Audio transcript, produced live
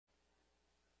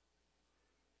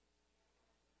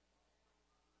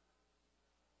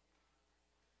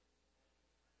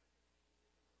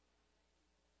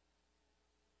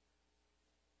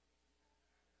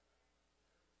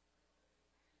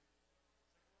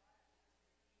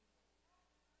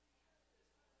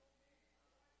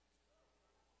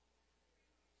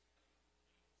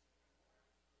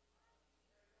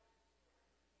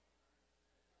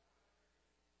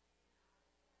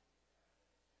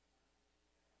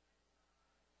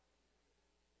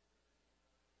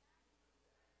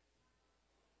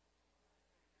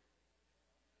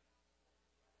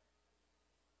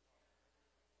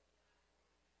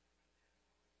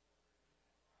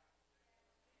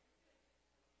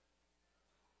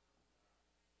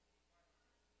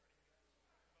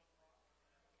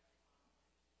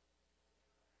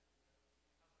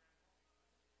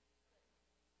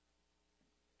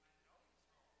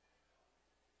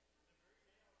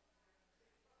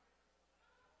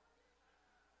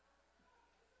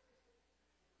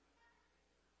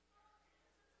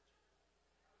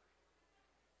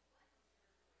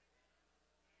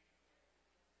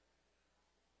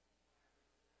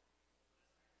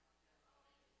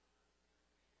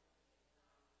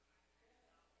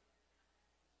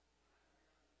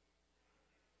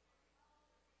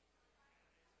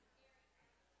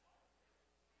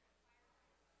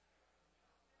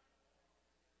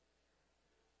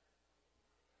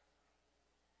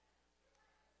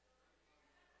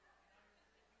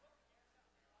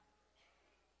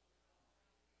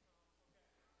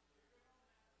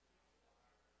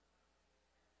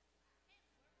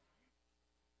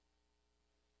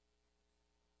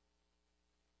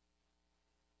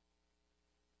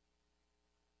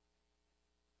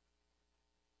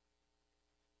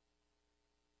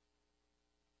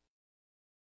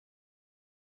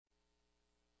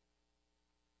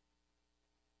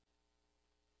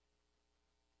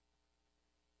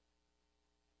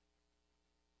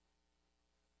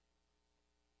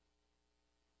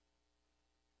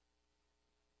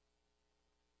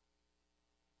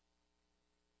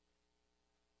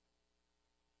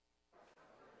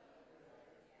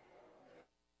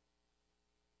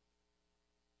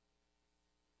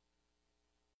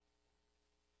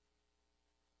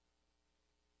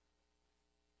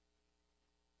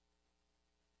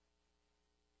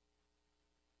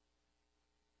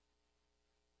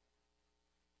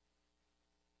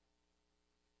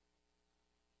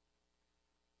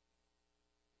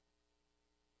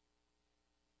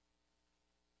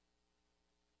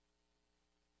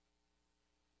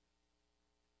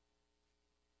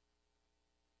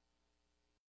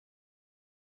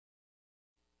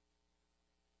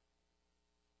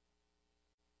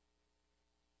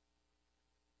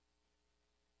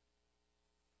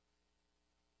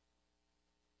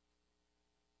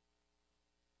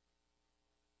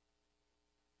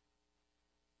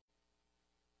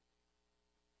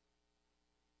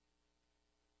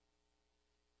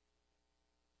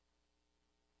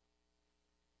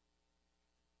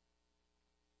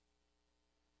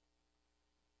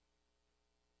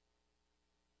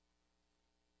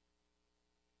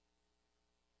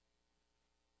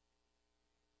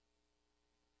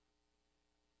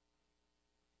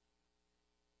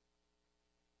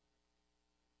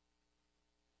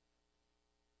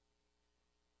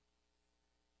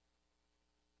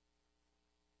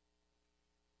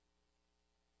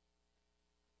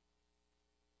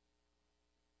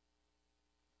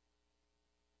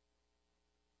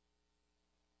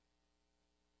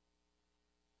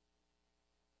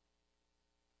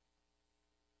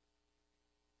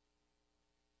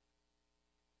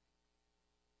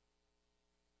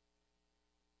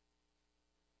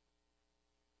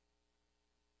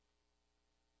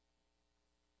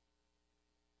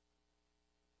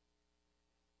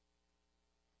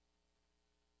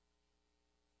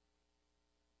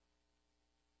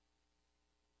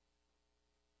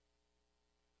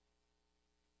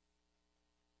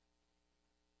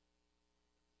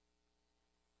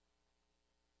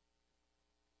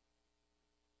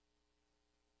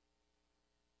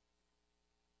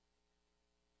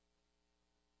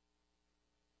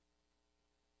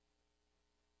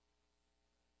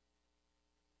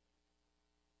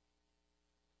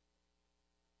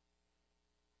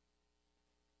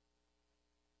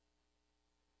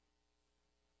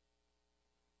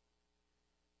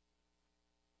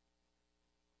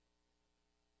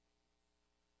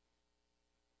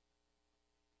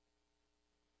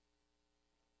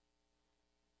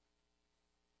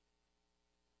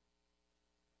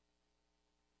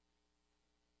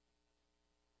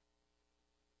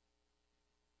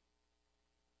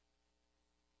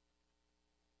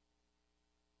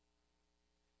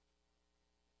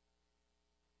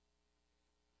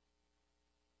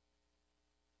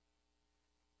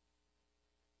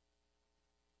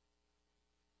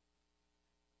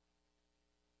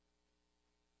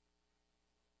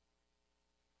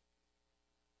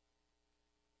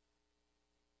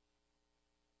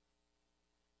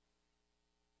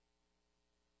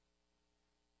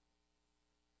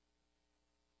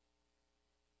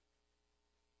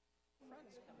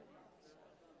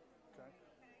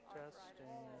Testing.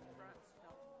 Fronts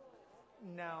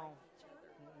don't No, each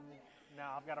other. no,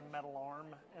 I've got a metal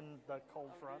arm and the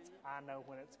cold fronts. I know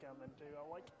when it's coming too. I'm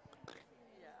like,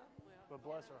 Yeah, well, but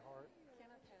bless her heart.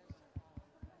 Kenneth has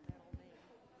a metal knee.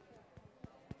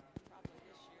 Probably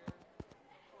this year,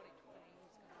 2020,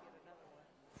 he's going to get another one.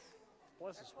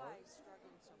 Bless his That's why heart. he's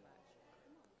struggling so much.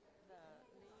 The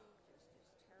knee just is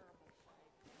terrible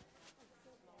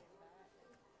shape. Lower back,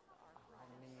 the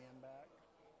arthritis. Knee and back.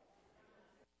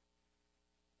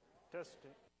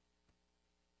 Testing.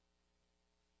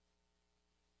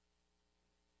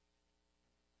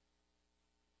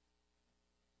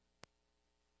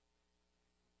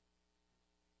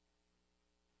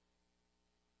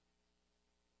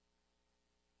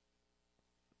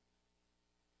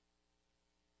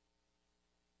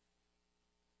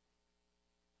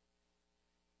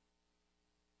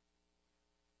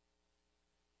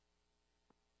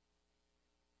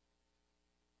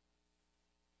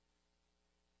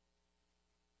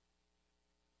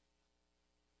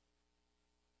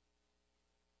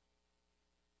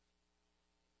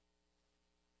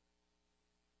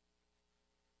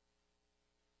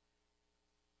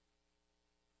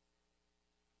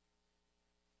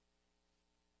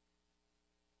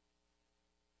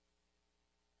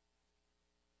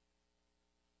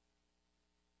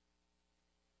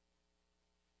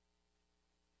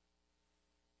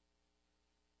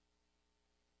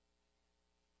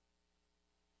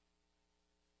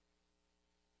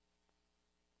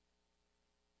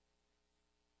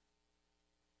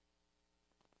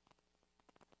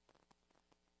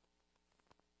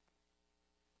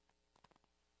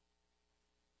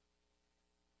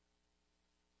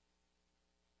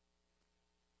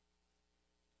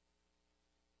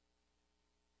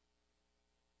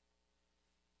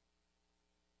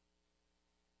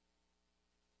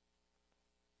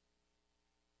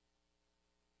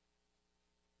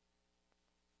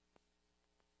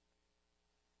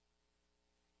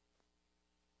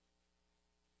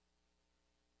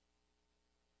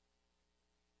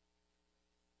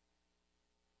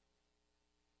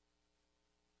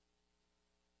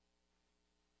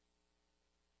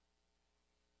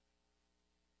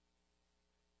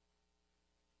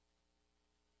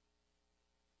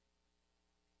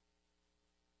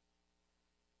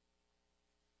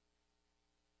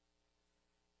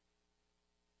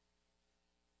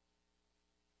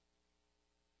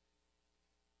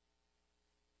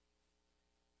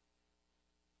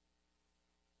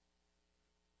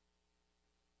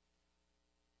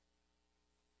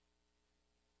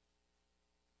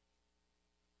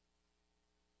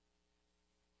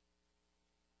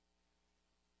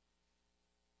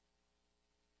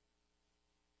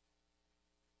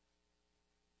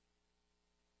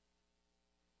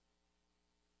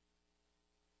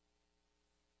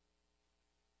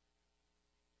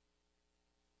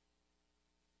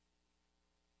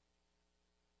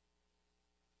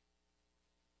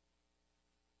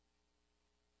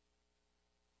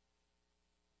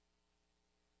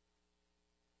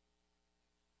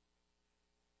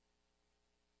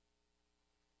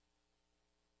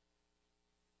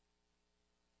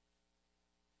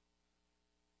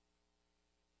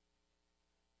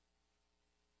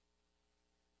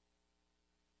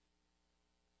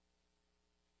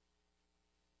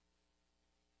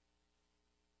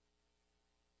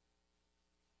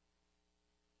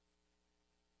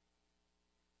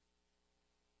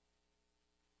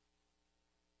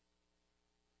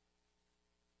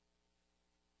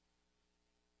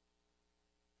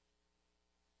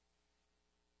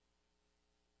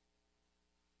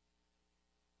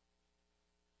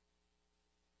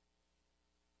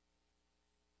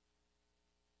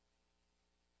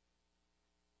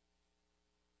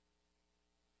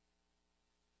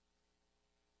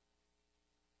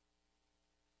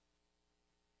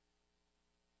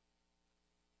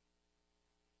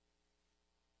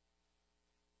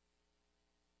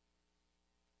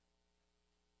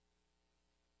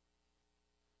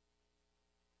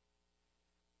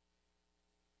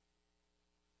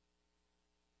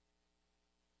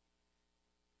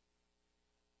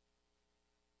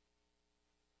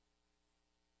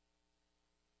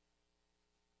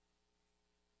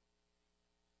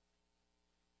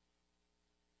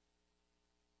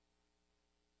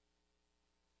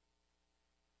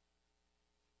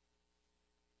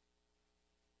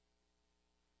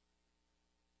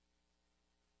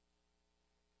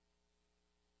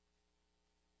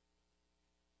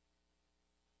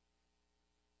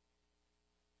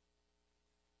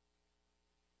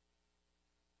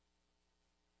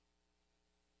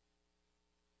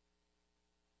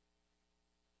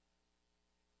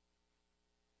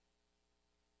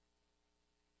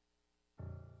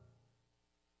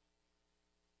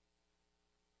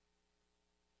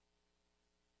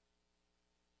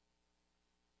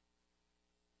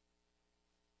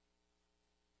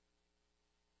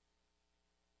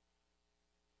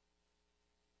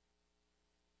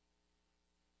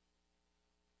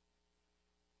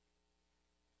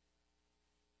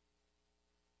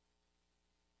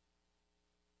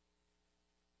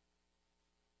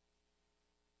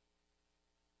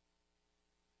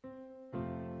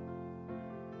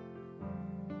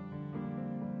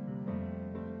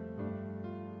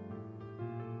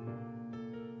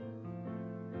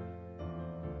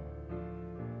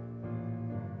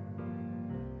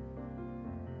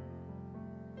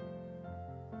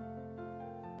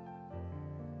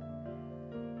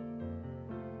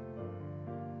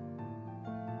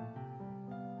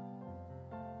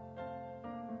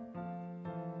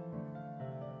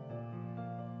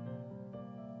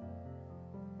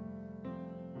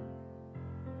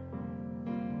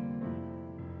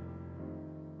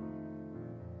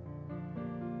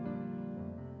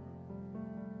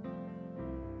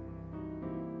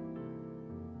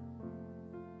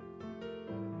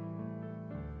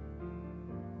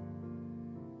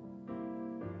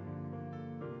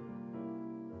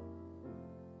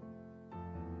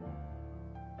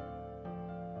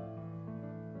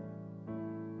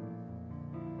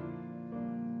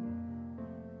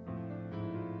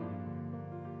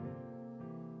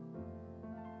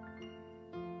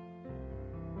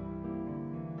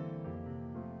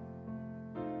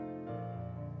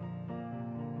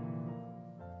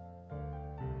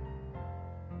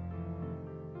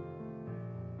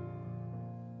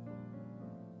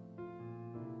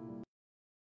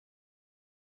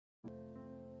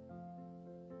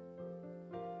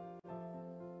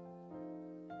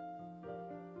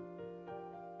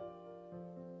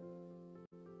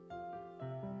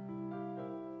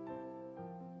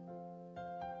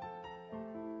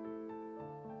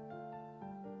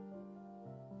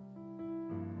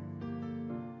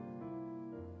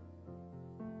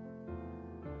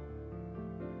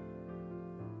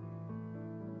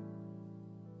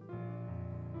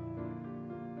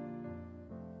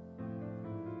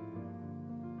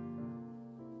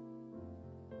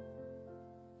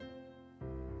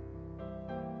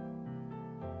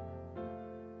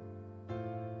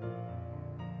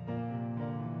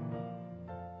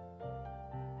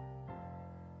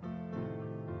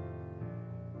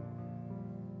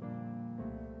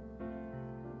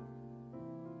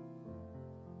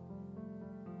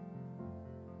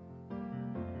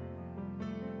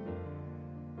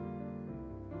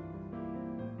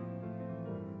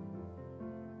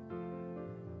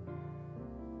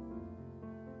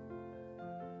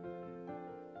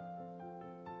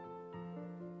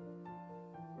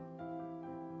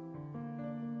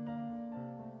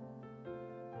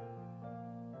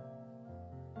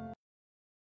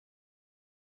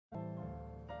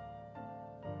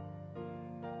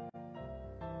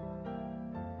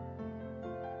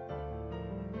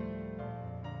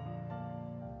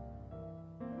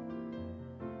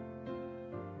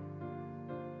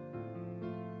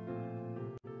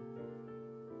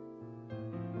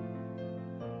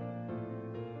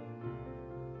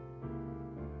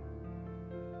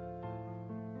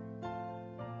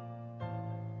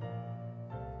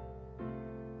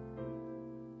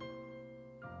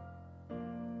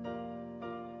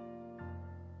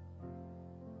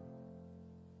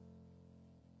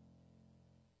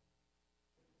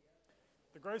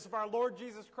 grace of our Lord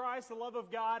Jesus Christ, the love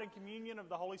of God, and communion of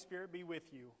the Holy Spirit be with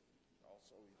you.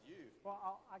 Also with you.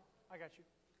 Well, I got you.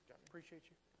 Appreciate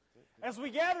you. As we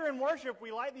gather in worship,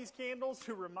 we light these candles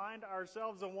to remind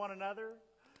ourselves and one another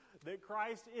that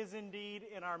Christ is indeed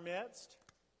in our midst.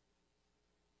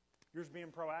 Yours being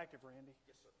proactive, Randy.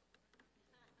 Yes, sir.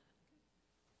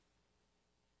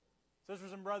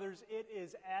 Sisters and brothers, it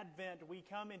is Advent. We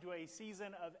come into a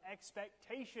season of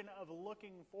expectation, of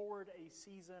looking forward, a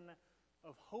season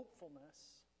of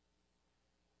hopefulness,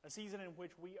 a season in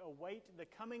which we await the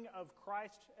coming of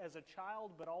Christ as a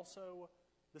child, but also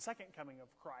the second coming of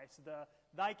Christ,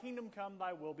 thy kingdom come,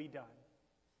 thy will be done.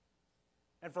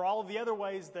 And for all of the other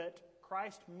ways that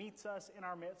Christ meets us in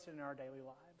our midst and in our daily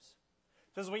lives.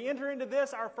 So as we enter into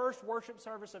this, our first worship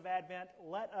service of Advent,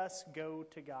 let us go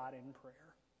to God in prayer.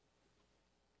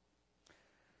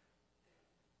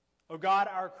 O God,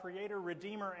 our Creator,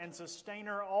 Redeemer, and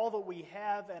Sustainer, all that we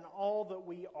have and all that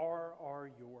we are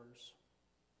yours.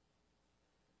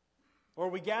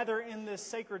 Lord, we gather in this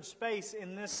sacred space,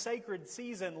 in this sacred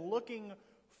season, looking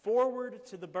forward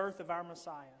to the birth of our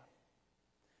Messiah,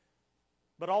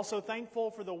 but also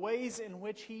thankful for the ways in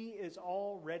which He is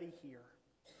already here,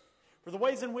 for the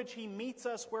ways in which He meets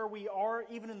us where we are,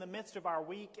 even in the midst of our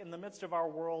week, in the midst of our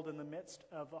world, in the midst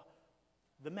of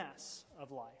the mess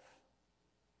of life.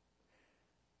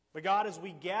 But God, as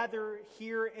we gather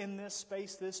here in this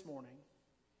space this morning,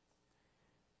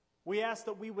 we ask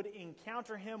that we would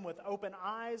encounter Him with open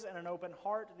eyes and an open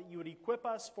heart, that you would equip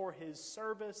us for His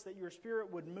service, that your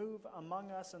Spirit would move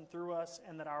among us and through us,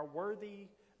 and that our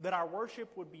worship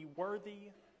would be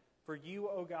worthy, for you,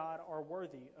 O God, are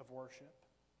worthy of worship.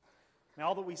 May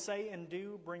all that we say and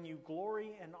do bring you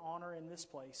glory and honor in this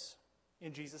place.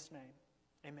 In Jesus' name,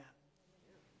 amen.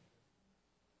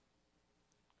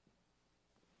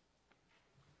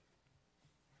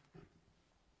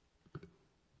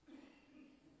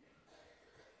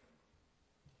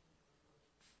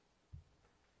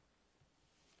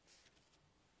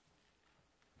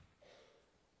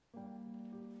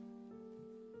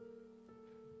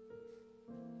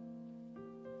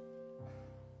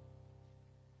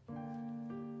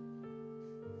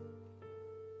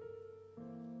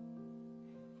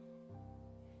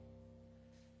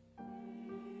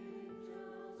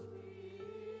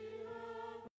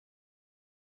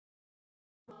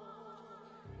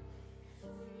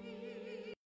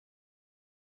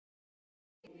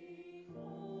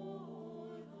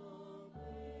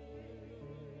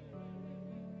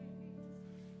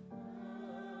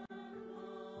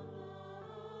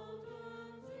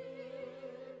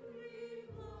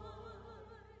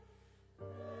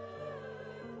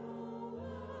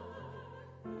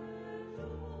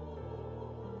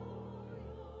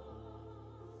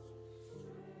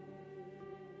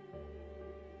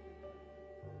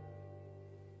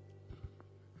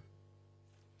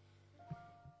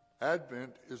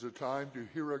 Advent is a time to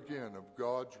hear again of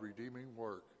God's redeeming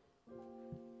work.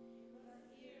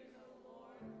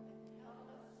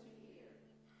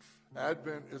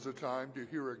 Advent is a time to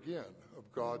hear again of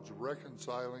God's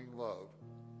reconciling love.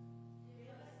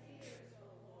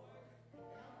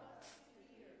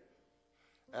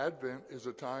 Advent is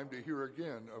a time to hear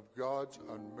again of God's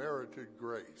unmerited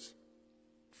grace.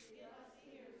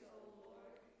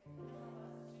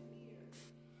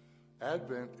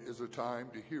 Advent is a time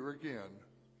to hear again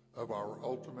of our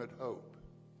ultimate hope.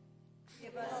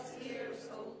 Give us ears,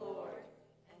 O Lord,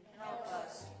 and help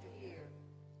us to hear.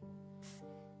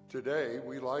 Today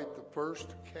we light the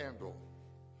first candle.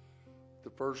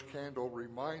 The first candle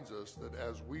reminds us that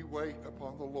as we wait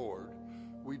upon the Lord,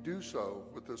 we do so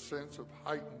with a sense of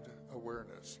heightened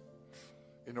awareness.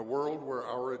 In a world where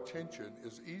our attention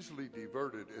is easily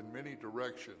diverted in many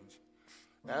directions,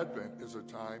 Advent is a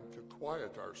time to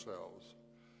quiet ourselves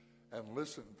and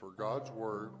listen for God's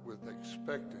word with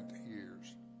expectant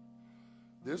ears.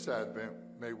 This Advent,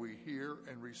 may we hear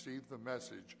and receive the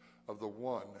message of the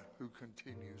one who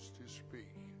continues to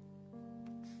speak.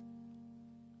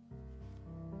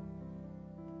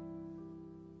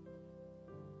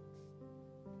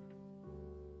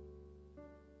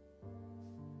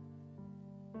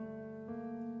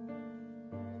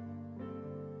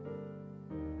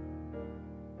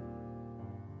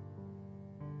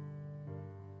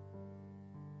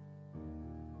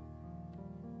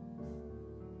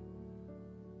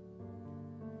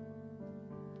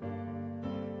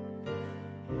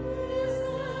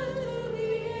 Listen to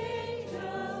the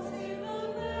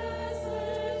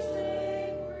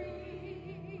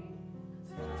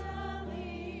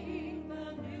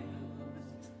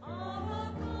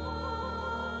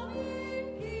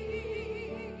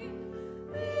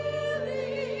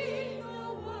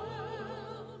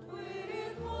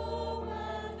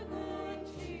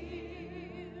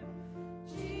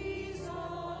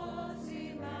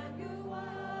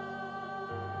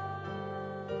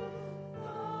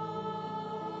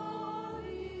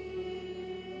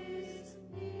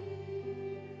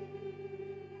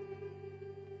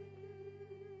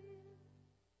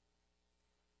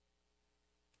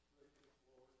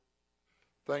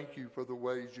Thank you for the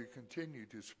ways you continue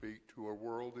to speak to a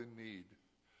world in need.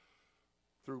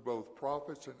 Through both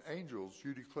prophets and angels,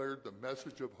 you declared the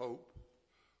message of hope,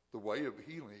 the way of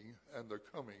healing, and the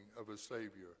coming of a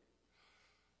Savior.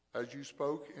 As you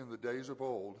spoke in the days of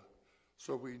old,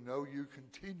 so we know you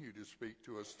continue to speak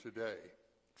to us today.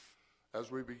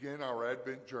 As we begin our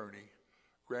Advent journey,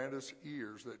 grant us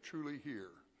ears that truly hear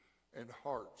and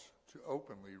hearts to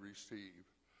openly receive.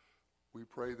 We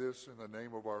pray this in the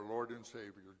name of our Lord and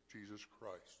Savior, Jesus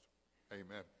Christ.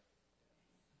 Amen.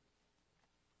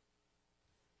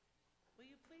 Will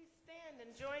you please stand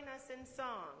and join us in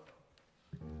song?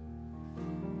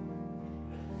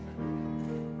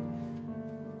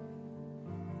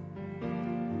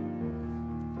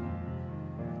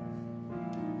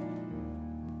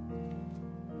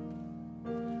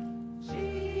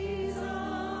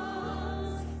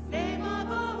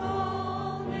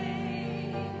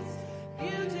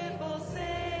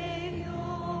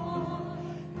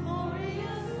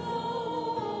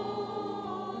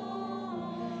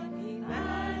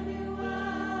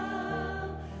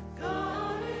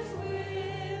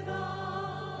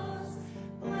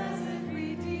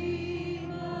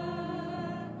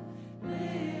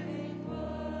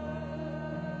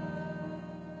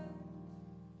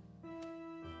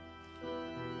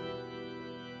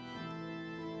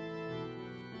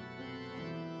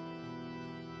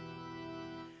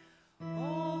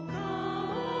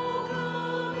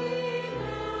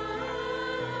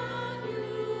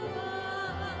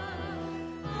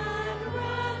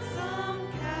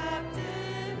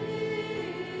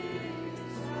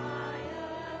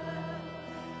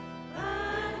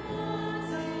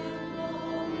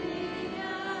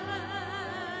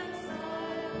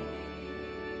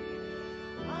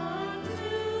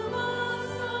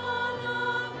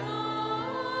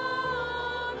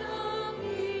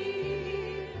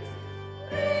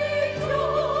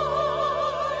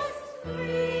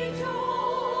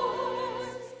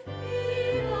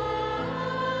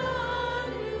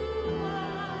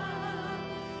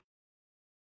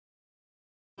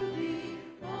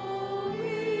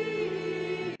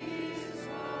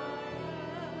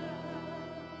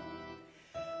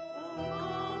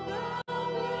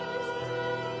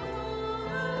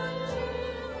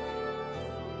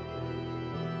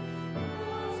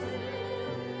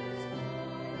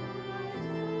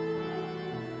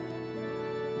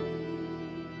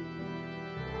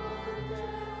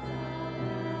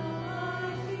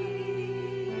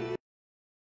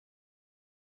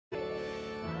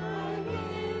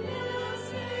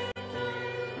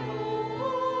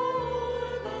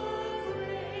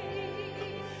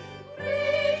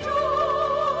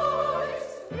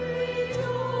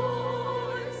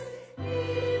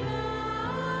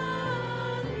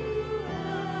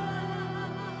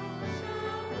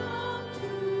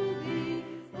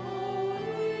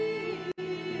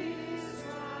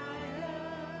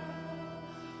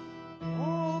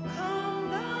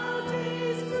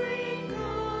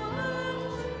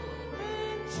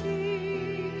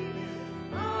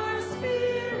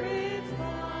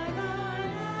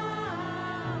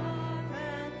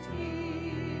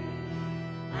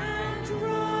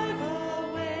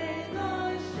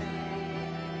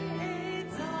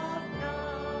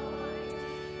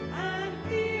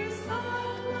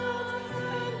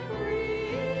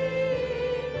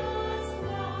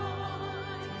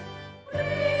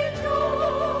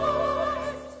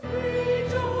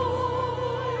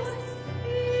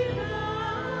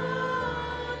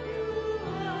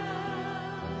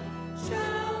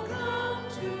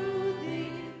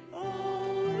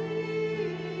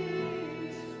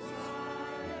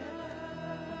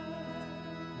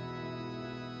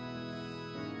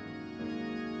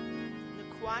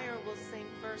 Choir will sing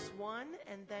verse 1,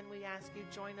 and then we ask you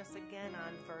join us again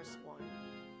on verse 1.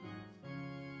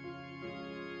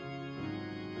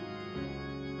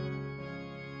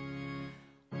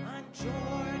 On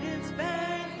Jordan's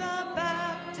bank, the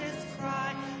Baptist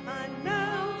cry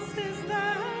announces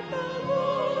that the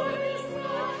Lord is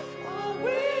nigh.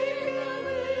 Awake and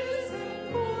listen,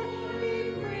 for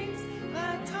he brings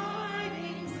the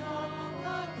tidings of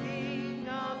the King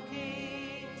of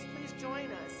Kings. Please join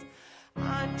us.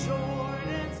 On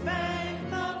Jordan's bank,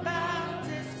 the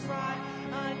Baptist cry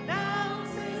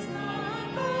announces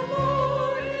that the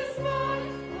Lord is nigh.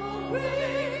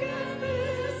 Awake and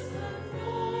listen,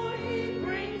 for he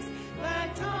brings the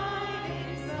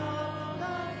tidings of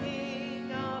the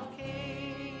King of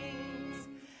Kings.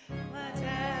 Let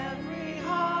every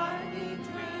heart be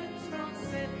cleansed from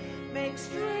sin, make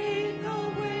straight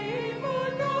the way for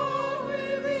God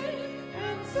within,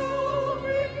 and so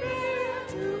prepare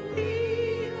to be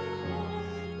the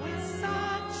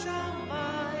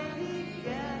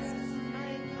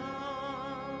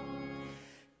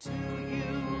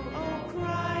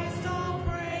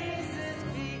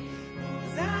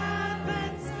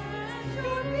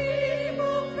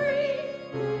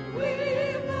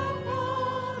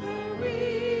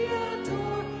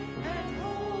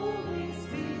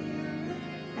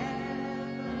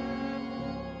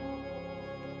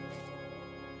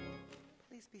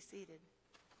seated.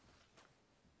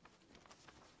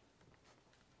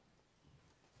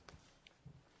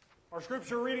 Our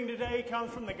scripture reading today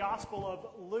comes from the Gospel of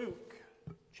Luke,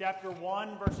 chapter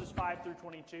 1, verses 5 through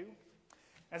 22.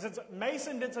 And since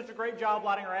Mason did such a great job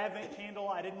lighting our Advent candle,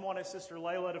 I didn't want his sister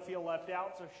Layla to feel left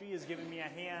out, so she is giving me a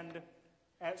hand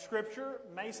at scripture.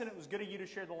 Mason, it was good of you to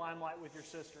share the limelight with your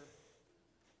sister.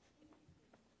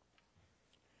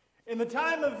 In the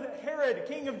time of Herod,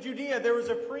 king of Judea, there was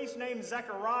a priest named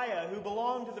Zechariah who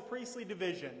belonged to the priestly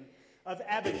division of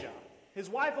Abijah. His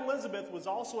wife Elizabeth was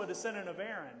also a descendant of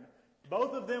Aaron.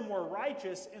 Both of them were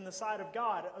righteous in the sight of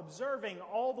God, observing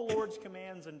all the Lord's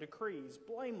commands and decrees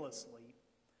blamelessly.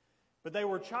 But they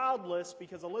were childless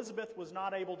because Elizabeth was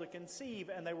not able to conceive,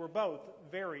 and they were both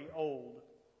very old.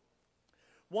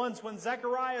 Once, when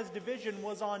Zechariah's division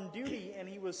was on duty and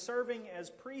he was serving as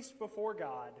priest before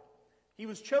God, he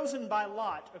was chosen by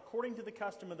lot, according to the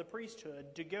custom of the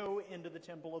priesthood, to go into the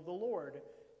temple of the Lord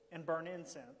and burn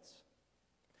incense.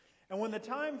 And when the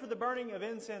time for the burning of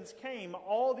incense came,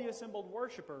 all the assembled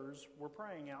worshipers were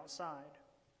praying outside.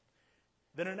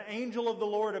 Then an angel of the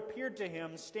Lord appeared to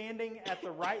him, standing at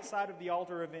the right side of the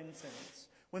altar of incense.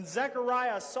 When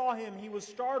Zechariah saw him, he was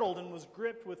startled and was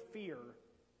gripped with fear.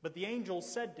 But the angel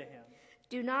said to him,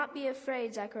 "Do not be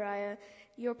afraid, Zechariah.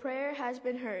 Your prayer has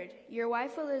been heard. Your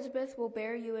wife Elizabeth will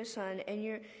bear you a son, and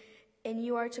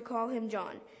you are to call him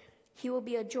John. He will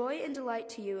be a joy and delight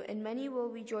to you, and many will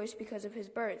rejoice because of his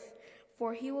birth.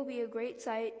 For he will be a great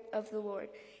sight of the Lord.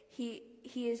 He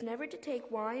is never to take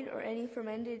wine or any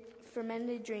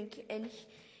fermented drink, and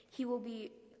he will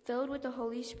be filled with the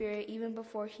Holy Spirit even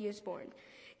before he is born.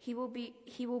 He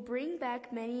will bring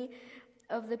back many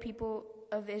of the people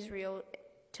of Israel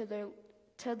to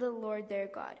the Lord their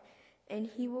God, and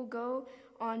he will go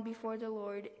on before the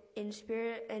Lord in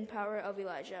spirit and power of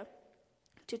Elijah,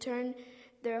 to turn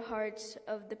their hearts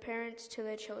of the parents to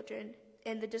their children,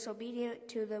 and the disobedient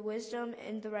to the wisdom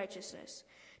and the righteousness,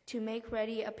 to make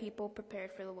ready a people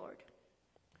prepared for the Lord."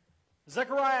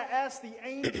 Zechariah asked the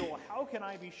angel, "How can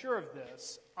I be sure of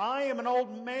this? I am an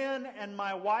old man, and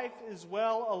my wife is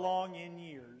well along in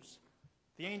years."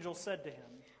 The angel said to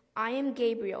him, "I am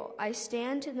Gabriel. I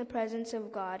stand in the presence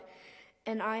of God,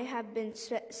 and I have been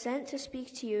sent to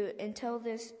speak to you and tell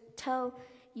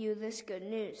you this good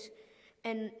news.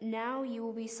 And now you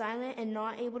will be silent and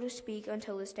not able to speak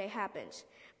until this day happens,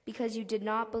 because you did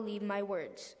not believe my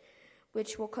words,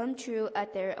 which will come true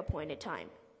at their appointed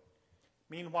time."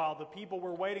 Meanwhile, the people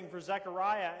were waiting for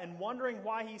Zechariah and wondering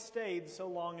why he stayed so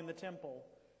long in the temple.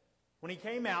 When he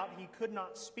came out, he could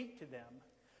not speak to them.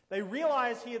 They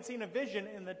realized he had seen a vision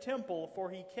in the temple,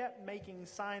 for he kept making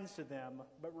signs to them,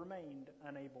 but remained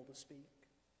unable to speak.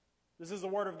 This is the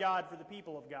word of God for the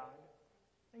people of God.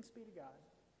 Thanks be to God.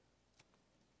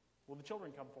 Will the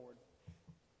children come forward?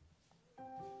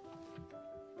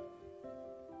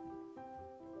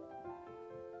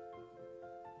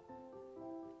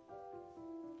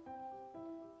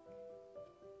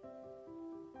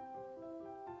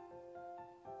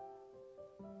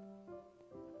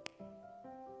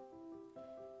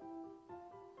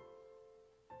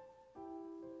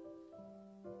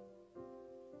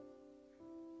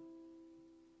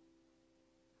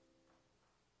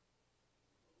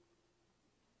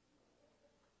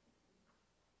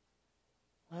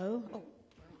 Hello? Oh,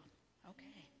 we're on.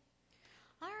 Okay.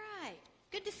 All right.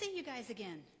 Good to see you guys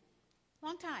again.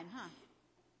 Long time, huh?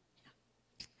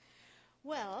 Yeah.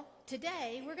 Well,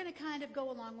 today we're going to kind of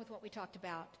go along with what we talked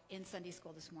about in Sunday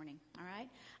school this morning, all right?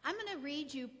 I'm going to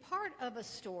read you part of a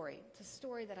story. It's a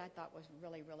story that I thought was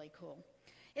really, really cool.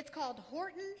 It's called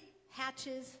Horton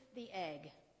Hatches the Egg.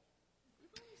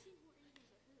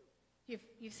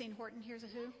 You've seen Horton Hears a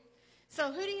Who?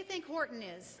 So who do you think Horton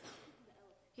is?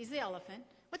 He's the elephant.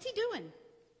 What's he doing?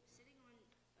 Sitting on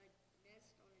a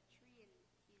nest on a tree, and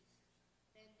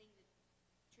he's bending the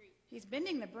tree. He's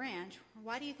bending the branch.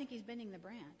 Why do you think he's bending the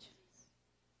branch?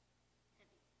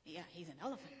 Yeah, he's an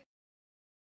elephant.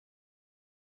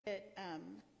 It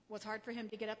was hard for him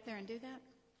to get up there and do that?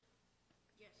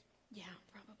 Yes. Yeah,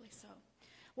 probably so.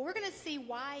 Well, we're going to see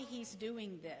why he's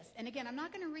doing this. And again, I'm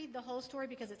not going to read the whole story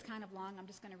because it's kind of long. I'm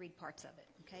just going to read parts of it,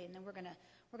 okay? And then we're going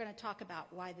to talk about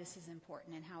why this is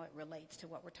important and how it relates to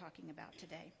what we're talking about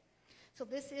today. So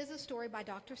this is a story by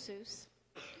Dr. Seuss,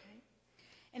 okay?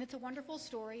 And it's a wonderful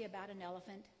story about an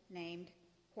elephant named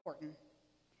Horton.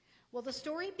 Well, the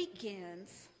story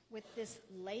begins with this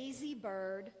lazy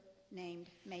bird named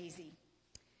Maisie.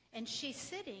 And she's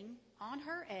sitting on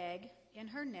her egg in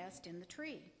her nest in the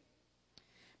tree.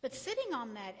 But sitting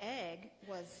on that egg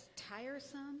was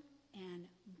tiresome and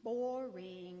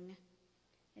boring.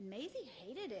 And Maisie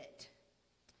hated it.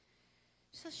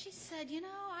 So she said, you know,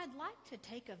 I'd like to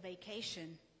take a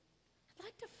vacation. I'd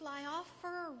like to fly off for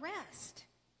a rest.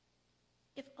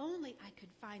 If only I could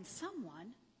find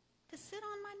someone to sit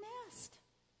on my nest.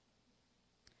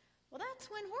 Well, that's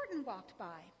when Horton walked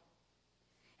by.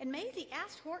 And Maisie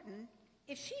asked Horton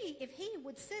if he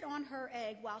would sit on her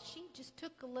egg while she just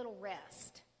took a little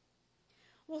rest.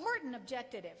 Well, Horton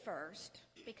objected at first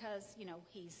because, you know,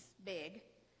 he's big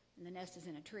and the nest is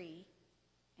in a tree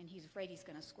and he's afraid he's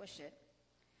going to squish it.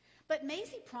 But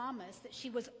Maisie promised that she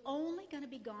was only going to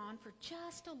be gone for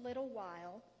just a little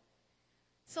while.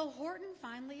 So Horton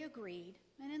finally agreed,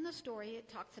 and in the story it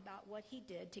talks about what he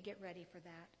did to get ready for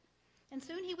that. And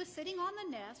soon he was sitting on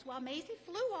the nest while Maisie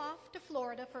flew off to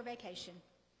Florida for vacation.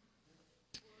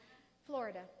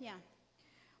 Florida, yeah.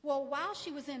 Well, while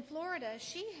she was in Florida,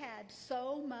 she had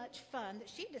so much fun that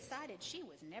she decided she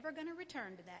was never going to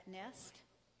return to that nest.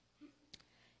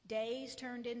 Days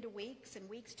turned into weeks, and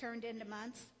weeks turned into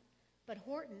months, but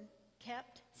Horton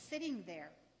kept sitting there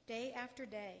day after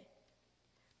day.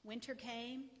 Winter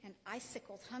came, and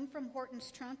icicles hung from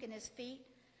Horton's trunk and his feet,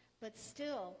 but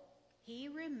still he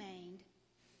remained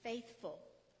faithful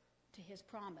to his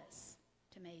promise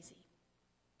to Maisie.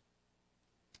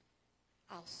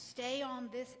 I'll stay on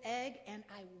this egg and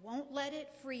I won't let it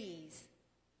freeze,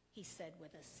 he said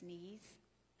with a sneeze.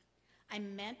 I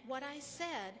meant what I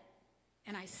said,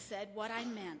 and I said what I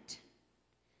meant.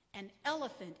 An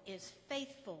elephant is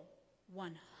faithful 100%.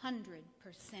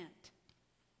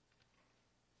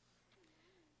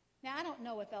 Now, I don't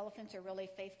know if elephants are really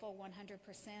faithful 100%,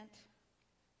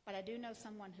 but I do know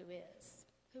someone who is.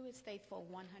 Who is faithful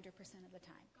 100% of the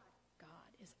time? God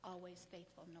is always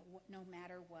faithful, no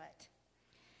matter what.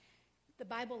 The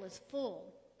Bible is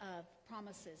full of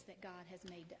promises that God has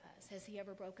made to us. Has he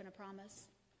ever broken a promise?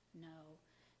 No.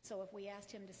 So if we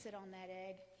asked him to sit on that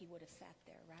egg, he would have sat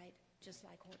there, right? Just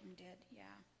like Horton did, yeah.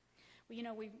 Well, you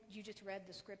know, you just read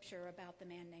the scripture about the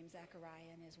man named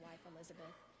Zechariah and his wife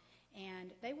Elizabeth.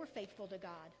 And they were faithful to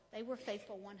God. They were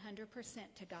faithful 100%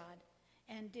 to God.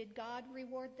 And did God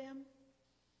reward them?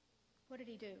 What did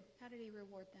he do? How did he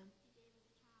reward them?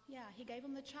 Yeah, he gave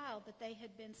them the child that they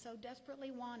had been so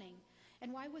desperately wanting.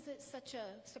 And why was it such a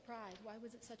surprise? Why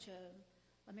was it such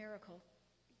a miracle?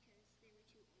 Because they were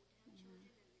too old to have children and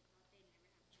they thought they'd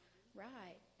never have children.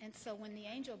 Right. And so when the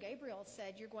angel Gabriel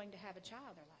said, you're going to have a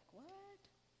child, they're like, what?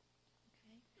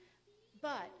 Okay.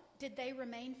 But did they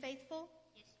remain faithful?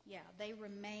 Yes. Yeah, they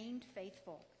remained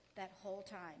faithful that whole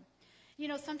time. You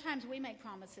know, sometimes we make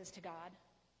promises to God.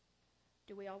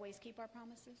 Do we always keep our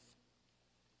promises?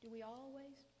 Do we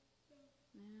always?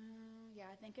 Yeah,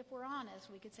 I think if we're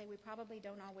honest, we could say we probably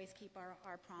don't always keep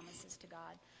our promises to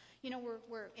God. You know,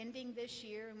 we're ending this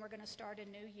year and we're going to start a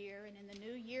new year. And in the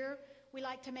new year, we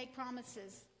like to make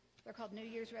promises. They're called New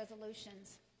Year's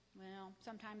resolutions. Well,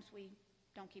 sometimes we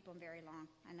don't keep them very long.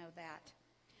 I know that.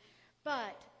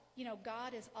 But, you know,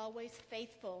 God is always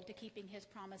faithful to keeping his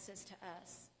promises to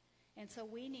us. And so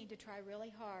we need to try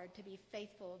really hard to be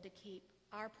faithful to keep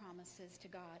our promises to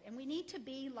God. And we need to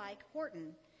be like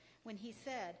Horton when he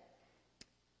said,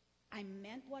 I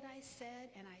meant what I said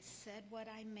and I said what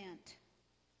I meant.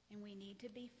 And we need to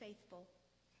be faithful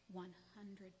 100%.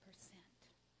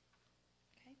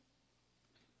 Okay?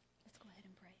 Let's go ahead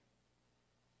and pray.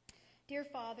 Dear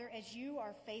Father, as you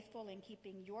are faithful in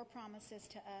keeping your promises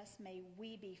to us, may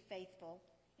we be faithful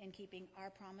in keeping our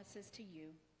promises to you.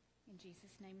 In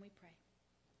Jesus' name we pray.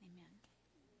 Amen.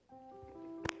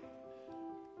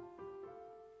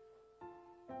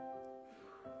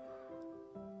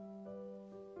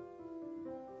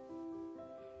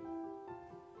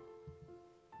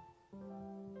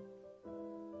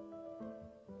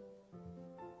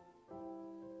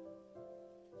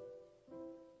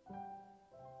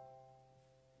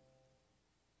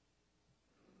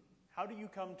 How do you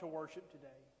come to worship today?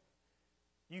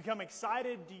 Do you come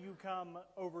excited? Do you come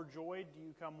overjoyed? Do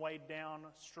you come weighed down,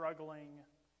 struggling,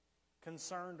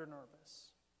 concerned, or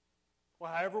nervous?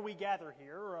 Well, however we gather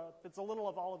here, it's a little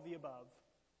of all of the above.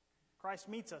 Christ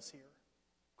meets us here.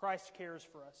 Christ cares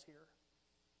for us here.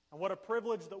 And what a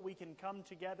privilege that we can come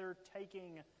together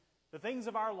taking the things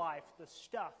of our life, the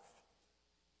stuff,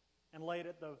 and lay it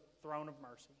at the throne of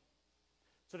mercy.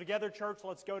 So together, church,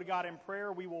 let's go to God in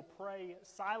prayer. We will pray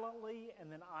silently, and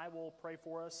then I will pray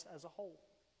for us as a whole.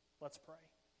 Let's pray.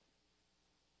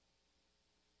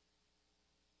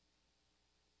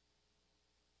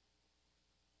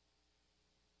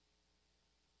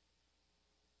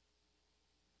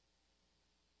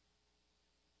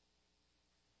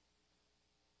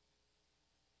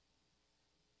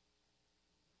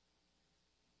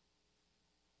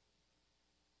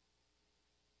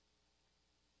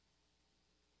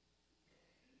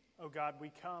 O God,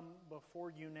 we come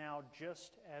before you now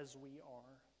just as we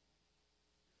are.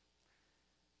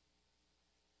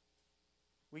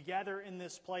 We gather in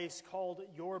this place called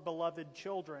your beloved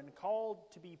children,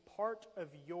 called to be part of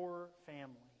your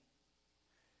family.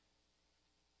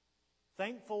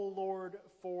 Thankful, Lord,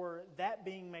 for that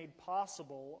being made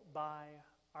possible by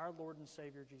our Lord and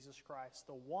Savior Jesus Christ,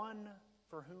 the one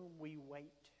for whom we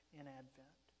wait in Advent.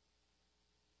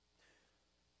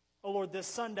 Oh Lord, this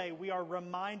Sunday we are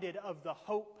reminded of the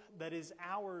hope that is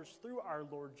ours through our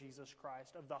Lord Jesus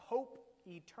Christ, of the hope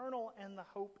eternal and the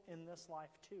hope in this life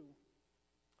too.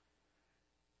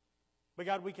 But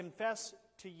God, we confess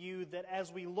to you that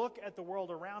as we look at the world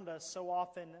around us, so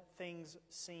often things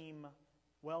seem,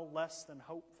 well, less than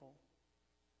hopeful.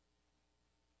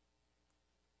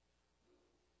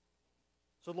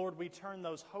 So Lord, we turn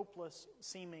those hopeless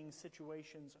seeming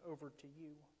situations over to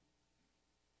you.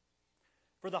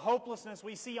 For the hopelessness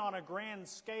we see on a grand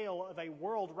scale of a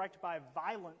world wrecked by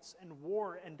violence and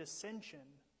war and dissension,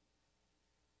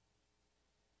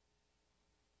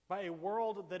 by a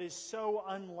world that is so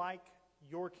unlike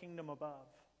your kingdom above.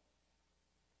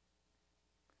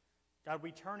 God,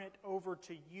 we turn it over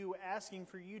to you, asking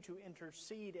for you to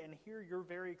intercede and hear your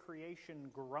very creation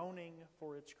groaning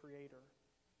for its Creator.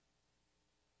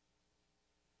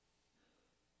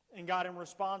 And God, in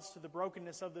response to the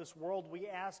brokenness of this world, we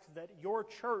ask that your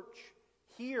church,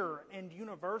 here and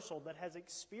universal, that has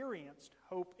experienced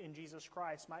hope in Jesus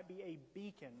Christ, might be a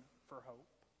beacon for hope.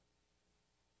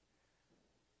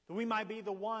 That we might be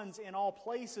the ones in all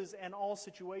places and all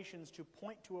situations to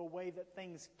point to a way that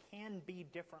things can be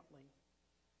differently,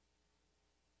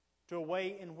 to a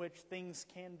way in which things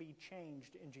can be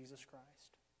changed in Jesus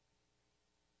Christ.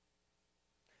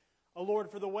 O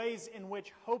Lord, for the ways in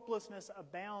which hopelessness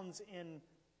abounds in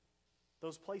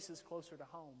those places closer to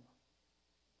home.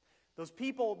 Those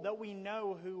people that we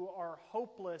know who are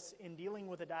hopeless in dealing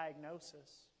with a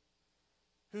diagnosis,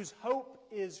 whose hope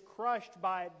is crushed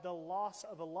by the loss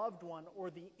of a loved one or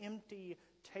the empty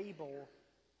table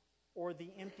or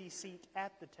the empty seat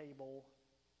at the table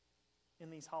in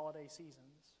these holiday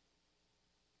seasons.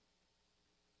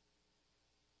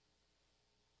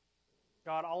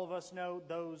 God, all of us know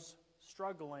those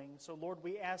struggling. So, Lord,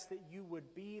 we ask that you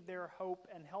would be their hope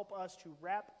and help us to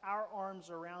wrap our arms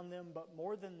around them, but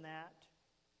more than that,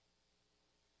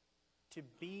 to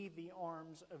be the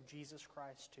arms of Jesus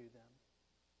Christ to them.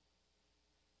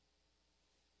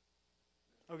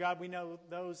 Oh God, we know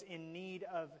those in need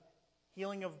of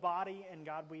healing of body, and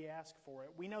God, we ask for it.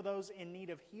 We know those in need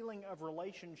of healing of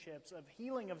relationships, of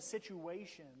healing of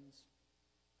situations.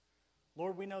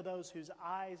 Lord, we know those whose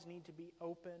eyes need to be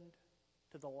opened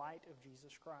to the light of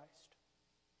Jesus Christ.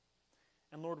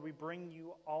 And Lord, we bring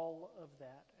you all of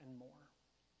that and more.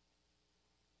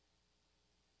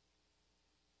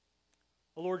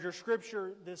 Oh Lord, your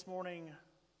scripture this morning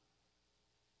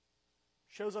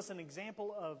shows us an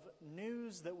example of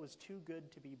news that was too good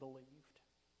to be believed.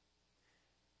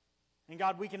 And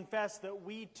God, we confess that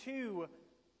we too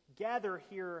gather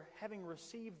here having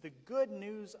received the good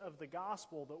news of the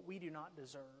gospel that we do not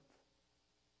deserve.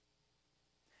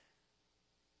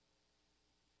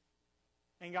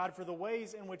 And God, for the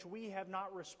ways in which we have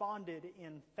not responded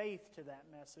in faith to that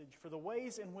message, for the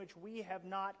ways in which we have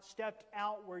not stepped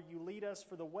out where you lead us,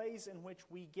 for the ways in which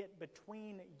we get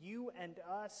between you and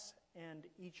us and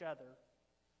each other,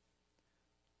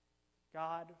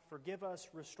 God, forgive us,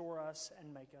 restore us,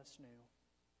 and make us new.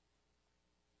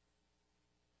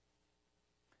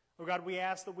 Oh God, we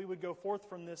ask that we would go forth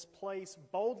from this place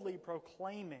boldly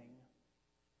proclaiming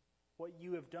what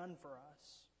you have done for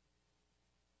us.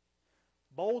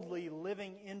 Boldly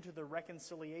living into the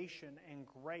reconciliation and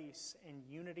grace and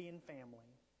unity in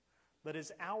family that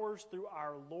is ours through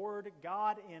our Lord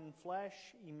God in flesh,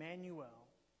 Emmanuel,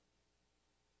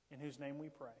 in whose name we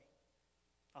pray.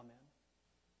 Amen.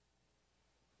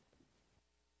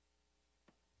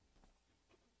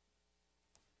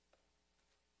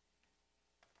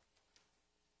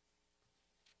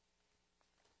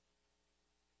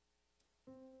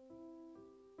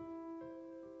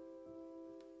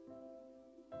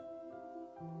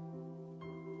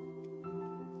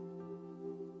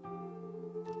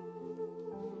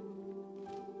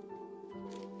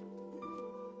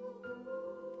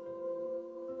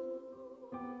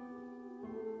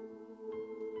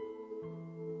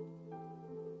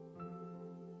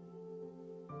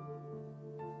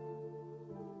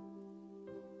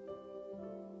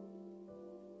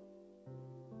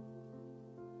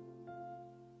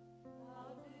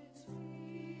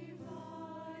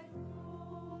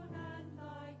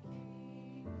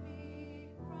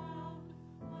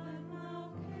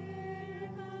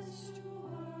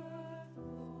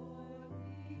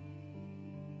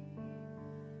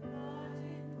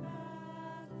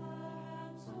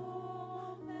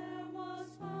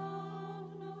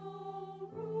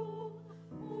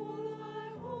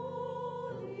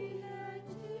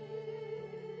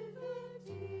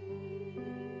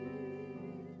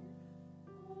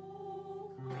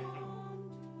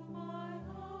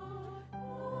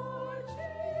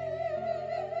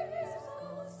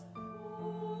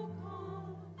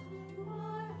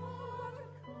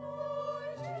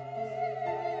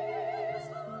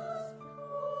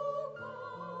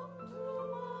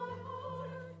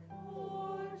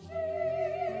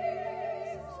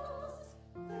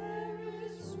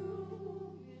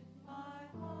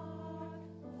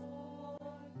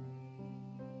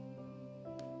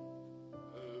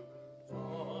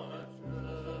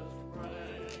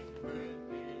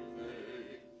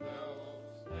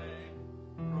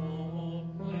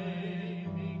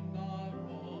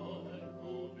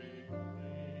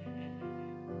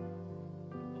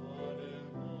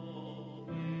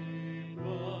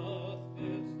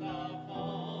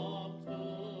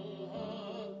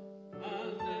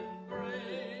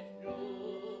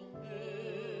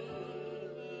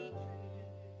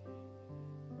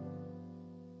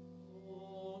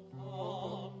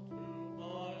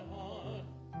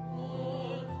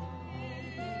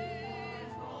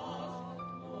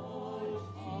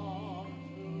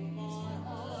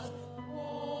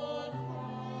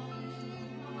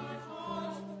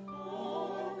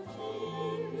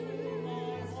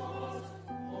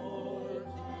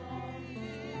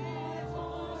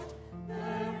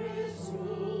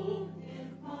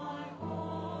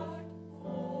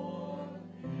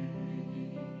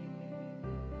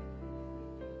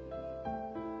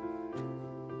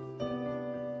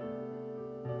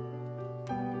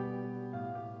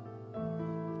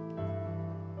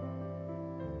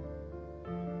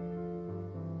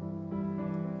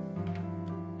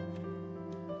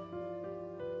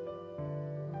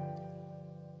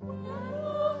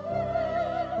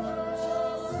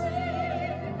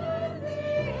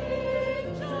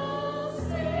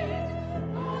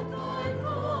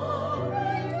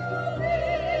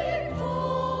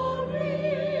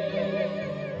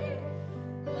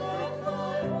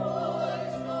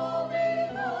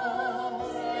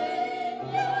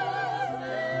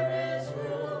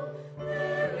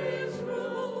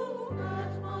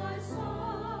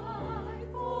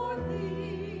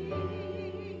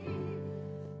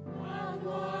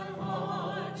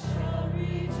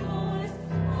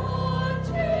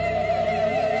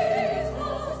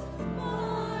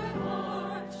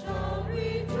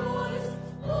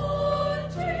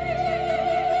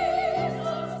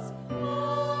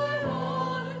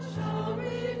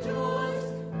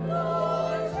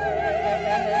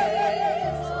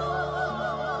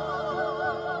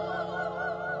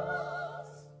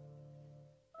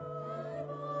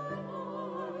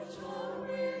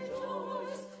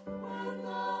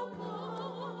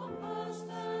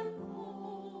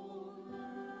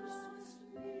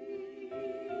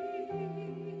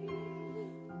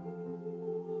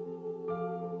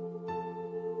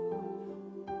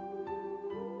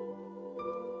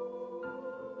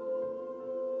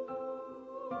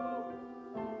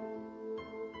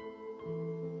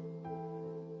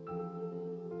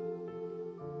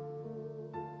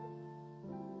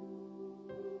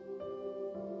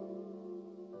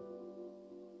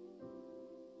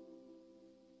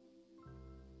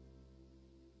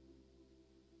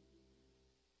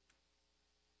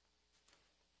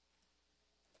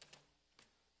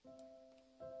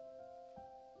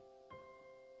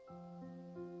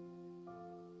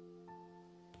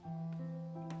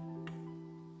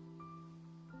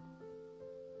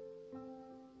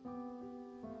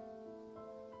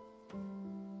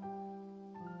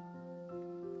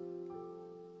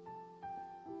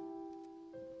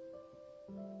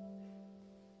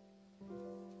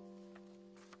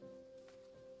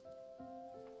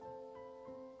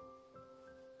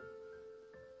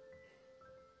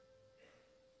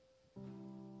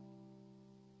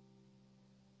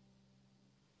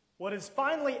 Well, it is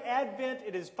finally Advent.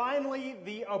 It is finally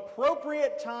the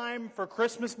appropriate time for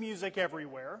Christmas music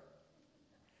everywhere.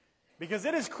 Because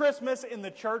it is Christmas in the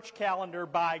church calendar,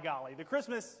 by golly. The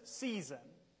Christmas season,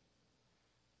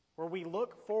 where we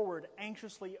look forward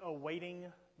anxiously awaiting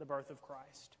the birth of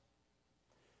Christ.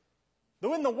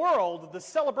 Though in the world, the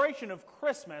celebration of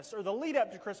Christmas, or the lead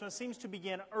up to Christmas, seems to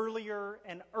begin earlier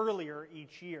and earlier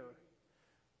each year.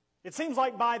 It seems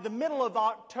like by the middle of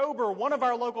October, one of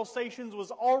our local stations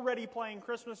was already playing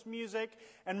Christmas music,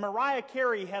 and Mariah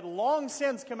Carey had long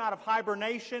since come out of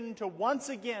hibernation to once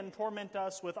again torment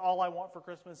us with All I Want for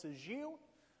Christmas Is You.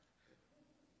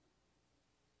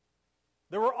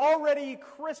 There were already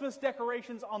Christmas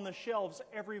decorations on the shelves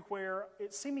everywhere,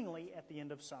 seemingly at the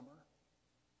end of summer.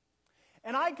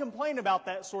 And I complain about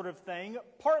that sort of thing,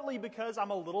 partly because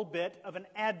I'm a little bit of an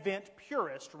Advent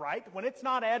purist, right? When it's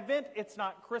not Advent, it's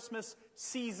not Christmas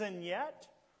season yet.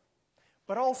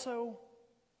 But also,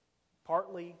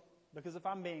 partly because if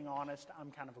I'm being honest, I'm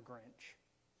kind of a Grinch.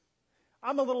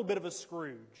 I'm a little bit of a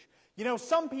Scrooge. You know,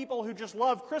 some people who just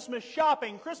love Christmas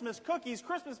shopping, Christmas cookies,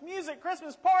 Christmas music,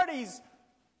 Christmas parties,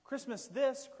 Christmas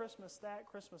this, Christmas that,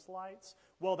 Christmas lights.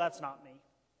 Well, that's not me.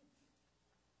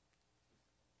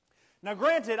 Now,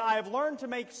 granted, I have learned to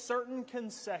make certain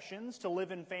concessions to live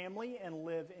in family and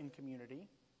live in community.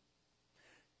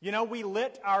 You know, we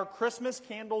lit our Christmas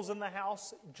candles in the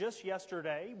house just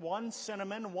yesterday. One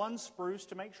cinnamon, one spruce,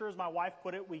 to make sure, as my wife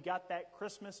put it, we got that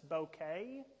Christmas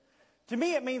bouquet. To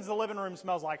me, it means the living room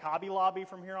smells like Hobby Lobby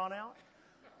from here on out.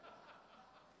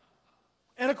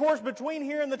 And of course, between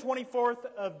here and the 24th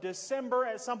of December,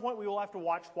 at some point we will have to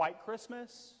watch White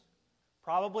Christmas.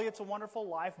 Probably It's a Wonderful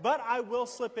Life, but I will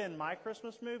slip in my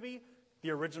Christmas movie, the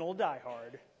original Die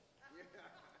Hard.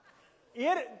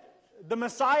 The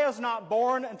Messiah's not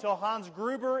born until Hans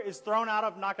Gruber is thrown out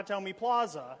of Nakatomi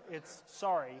Plaza.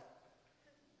 Sorry.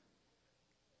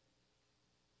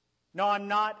 No, I'm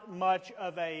not much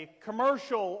of a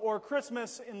commercial or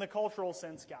Christmas in the cultural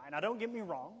sense guy. Now, don't get me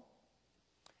wrong.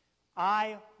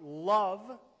 I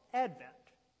love Advent.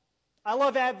 I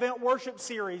love Advent worship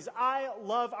series. I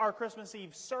love our Christmas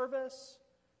Eve service.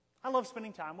 I love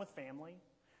spending time with family.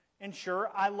 And sure,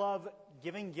 I love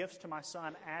giving gifts to my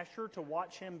son Asher to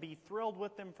watch him be thrilled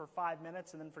with them for 5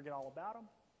 minutes and then forget all about them.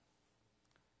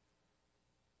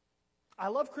 I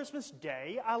love Christmas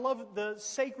Day. I love the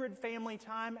sacred family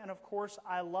time. And of course,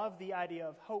 I love the idea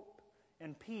of hope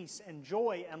and peace and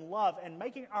joy and love and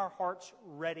making our hearts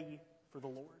ready for the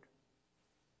Lord.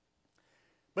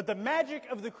 But the magic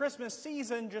of the Christmas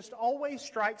season just always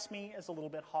strikes me as a little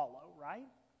bit hollow, right?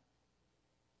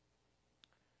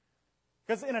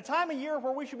 Because in a time of year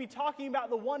where we should be talking about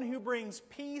the one who brings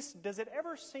peace, does it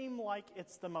ever seem like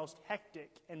it's the most hectic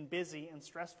and busy and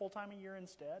stressful time of year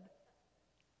instead?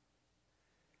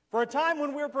 For a time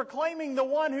when we're proclaiming the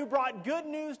one who brought good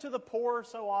news to the poor,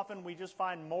 so often we just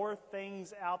find more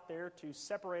things out there to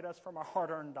separate us from our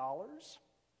hard-earned dollars.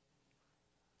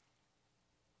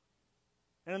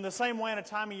 And in the same way, in a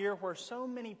time of year where so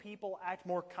many people act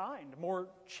more kind, more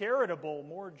charitable,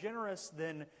 more generous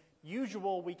than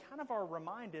usual, we kind of are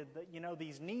reminded that, you know,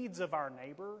 these needs of our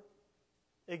neighbor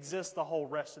exist the whole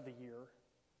rest of the year,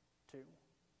 too.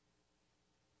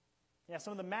 Yeah,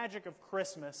 some of the magic of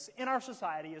Christmas in our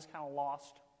society is kind of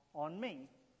lost on me.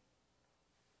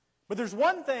 But there's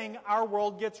one thing our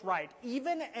world gets right.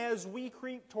 Even as we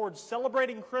creep towards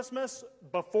celebrating Christmas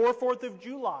before 4th of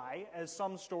July, as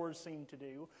some stores seem to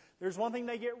do, there's one thing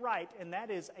they get right, and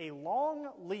that is a long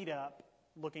lead-up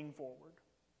looking forward.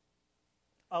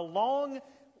 A long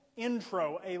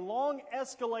intro, a long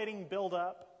escalating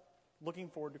build-up looking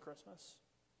forward to Christmas.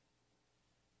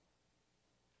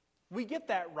 We get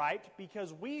that right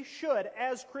because we should,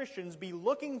 as Christians, be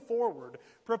looking forward,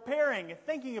 preparing,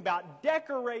 thinking about,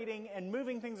 decorating, and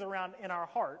moving things around in our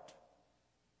heart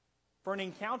for an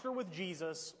encounter with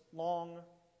Jesus long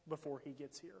before he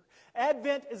gets here.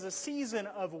 Advent is a season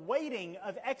of waiting,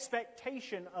 of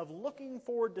expectation, of looking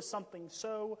forward to something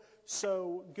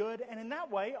so good. And in that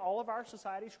way, all of our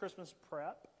society's Christmas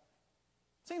prep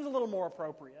seems a little more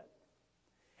appropriate.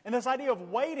 And this idea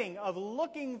of waiting, of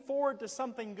looking forward to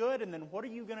something good, and then what are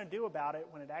you going to do about it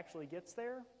when it actually gets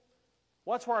there?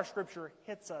 Well, that's where our scripture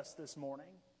hits us this morning.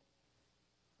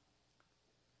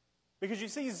 Because you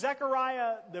see,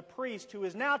 Zechariah the priest, who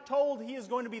is now told he is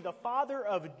going to be the father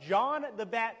of John the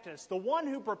Baptist, the one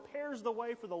who prepares the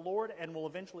way for the Lord and will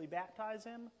eventually baptize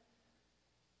him,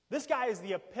 this guy is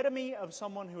the epitome of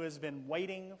someone who has been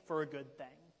waiting for a good thing.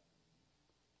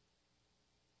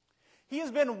 He has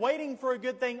been waiting for a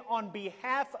good thing on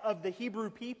behalf of the Hebrew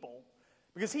people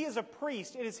Because he is a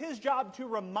priest, it is his job to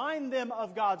remind them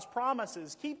of God's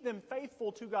promises, keep them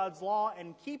faithful to God's law,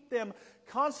 and keep them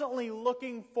constantly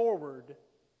looking forward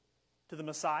to the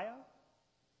Messiah,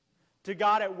 to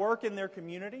God at work in their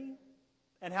community,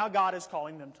 and how God is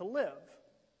calling them to live.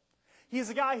 He is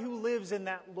a guy who lives in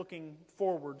that looking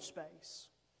forward space.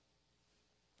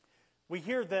 We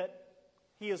hear that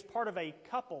he is part of a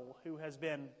couple who has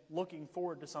been looking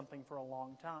forward to something for a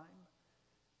long time.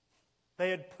 They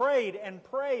had prayed and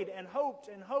prayed and hoped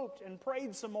and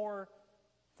prayed some more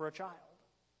for a child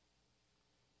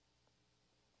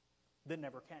that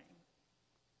never came.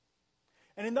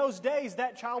 And in those days,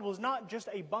 that child was not just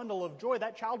a bundle of joy.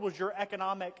 That child was your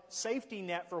economic safety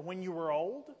net for when you were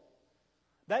old.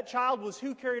 That child was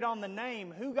who carried on the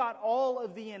name, who got all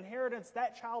of the inheritance.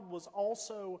 That child was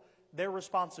also their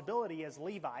responsibility as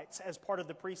Levites, as part of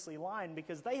the priestly line,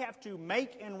 because they have to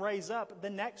make and raise up the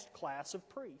next class of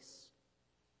priests.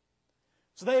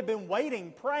 So they have been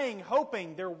waiting, praying,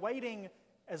 hoping. They're waiting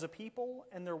as a people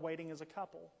and they're waiting as a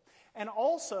couple. And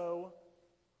also,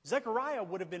 Zechariah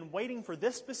would have been waiting for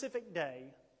this specific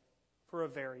day for a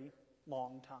very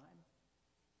long time.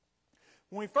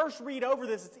 When we first read over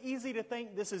this, it's easy to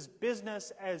think this is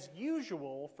business as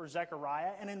usual for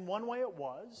Zechariah, and in one way it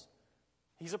was.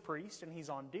 He's a priest and he's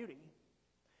on duty.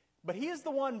 But he is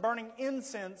the one burning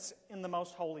incense in the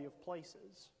most holy of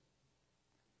places.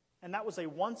 And that was a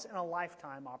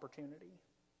once-in-a-lifetime opportunity.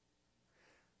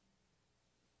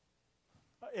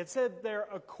 It said there,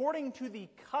 according to the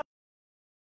custom,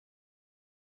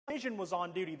 division was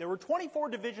on duty. There were 24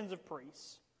 divisions of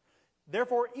priests.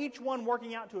 Therefore, each one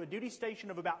working out to a duty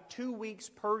station of about 2 weeks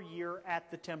per year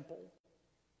at the temple.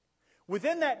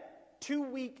 Within that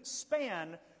 2-week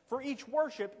span, for each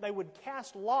worship, they would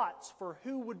cast lots for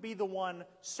who would be the one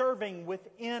serving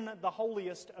within the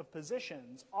holiest of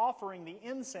positions, offering the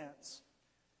incense.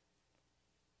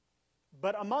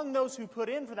 But among those who put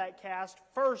in for that cast,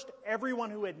 first, everyone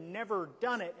who had never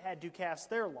done it had to cast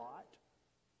their lot.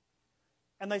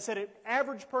 And they said it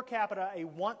averaged per capita a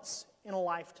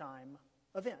once-in-a-lifetime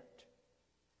event.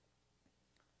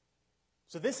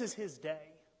 So this is his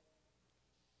day.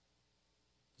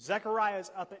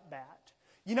 Zechariah's up at bat.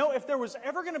 You know, if there was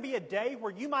ever going to be a day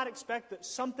where you might expect that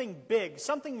something big,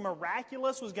 something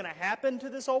miraculous was going to happen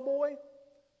to this old boy,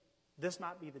 this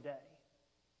might be the day.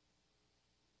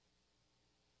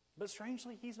 But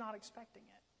strangely, he's not expecting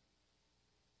it.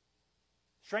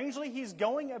 Strangely, he's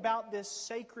going about this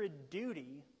sacred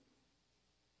duty,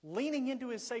 leaning into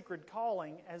his sacred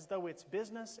calling as though it's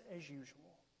business as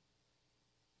usual.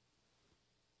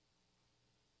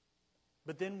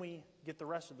 But then we get the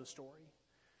rest of the story.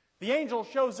 The angel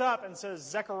shows up and says,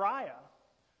 Zechariah.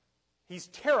 He's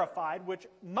terrified, which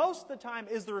most of the time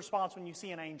is the response when you see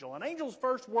an angel. An angel's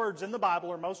first words in the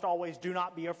Bible are most always, do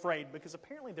not be afraid, because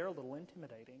apparently they're a little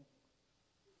intimidating.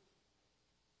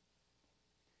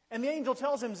 And the angel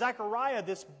tells him, Zechariah,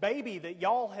 this baby that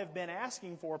y'all have been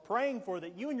asking for, praying for,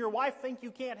 that you and your wife think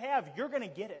you can't have, you're going to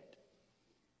get it.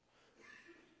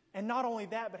 And not only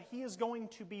that, but he is going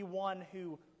to be one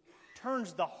who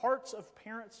turns the hearts of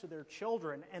parents to their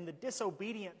children and the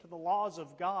disobedient to the laws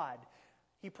of God.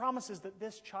 He promises that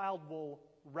this child will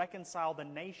reconcile the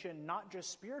nation, not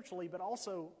just spiritually, but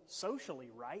also socially,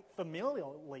 right?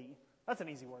 Familially. That's an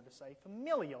easy word to say.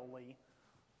 Familially.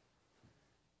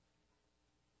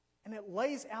 And it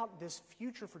lays out this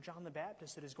future for John the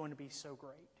Baptist that is going to be so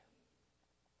great.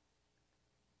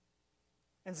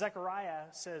 And Zechariah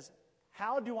says,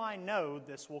 how do I know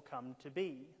this will come to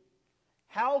be?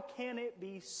 How can it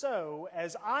be so,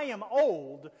 as I am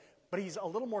old, but he's a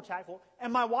little more tactful,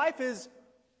 and my wife is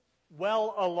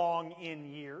well along in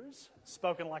years,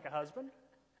 spoken like a husband?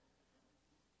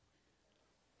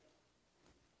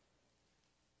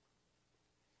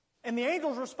 And the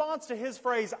angel's response to his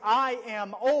phrase, I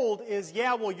am old, is,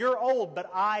 yeah, well, you're old,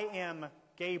 but I am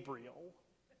Gabriel.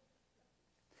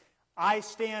 I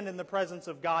stand in the presence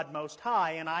of God Most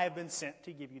High, and I have been sent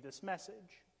to give you this message.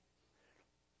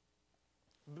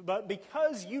 But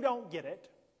because you don't get it,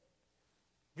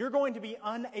 you're going to be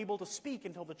unable to speak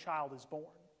until the child is born.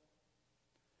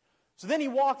 So then he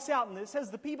walks out, and it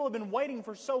says the people have been waiting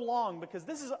for so long, because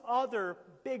this is the other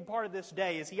big part of this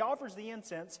day. As he offers the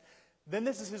incense, then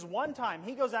this is his one time.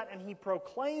 He goes out and he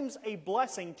proclaims a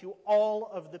blessing to all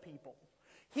of the people.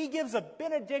 He gives a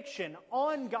benediction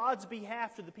on God's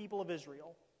behalf to the people of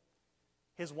Israel.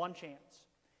 His one chance.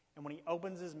 And when he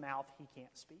opens his mouth, he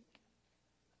can't speak.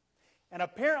 And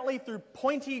apparently through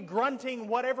pointy grunting,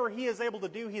 whatever he is able to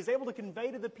do, he is able to convey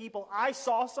to the people, I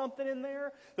saw something in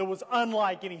there that was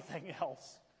unlike anything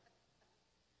else.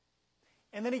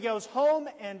 And then he goes home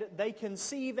and they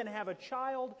conceive and have a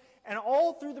child. And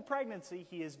all through the pregnancy,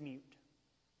 he is mute.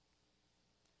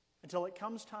 Until it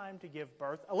comes time to give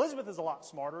birth. Elizabeth is a lot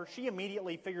smarter. She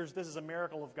immediately figures this is a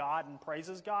miracle of God and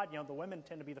praises God. You know, the women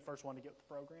tend to be the first one to get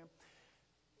the program.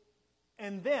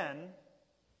 And then,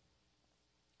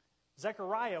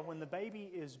 Zechariah, when the baby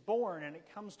is born and it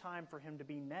comes time for him to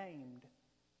be named,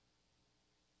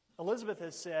 Elizabeth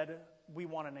has said, we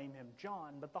want to name him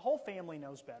John, but the whole family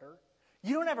knows better.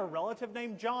 You don't have a relative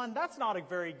named John? That's not a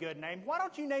very good name. Why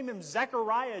don't you name him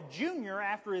Zechariah Jr.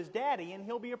 after his daddy, and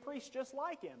he'll be a priest just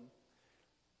like him?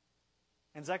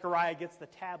 And Zechariah gets the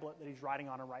tablet that he's writing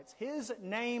on and writes, his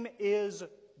name is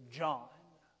John.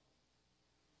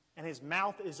 And his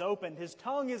mouth is opened, his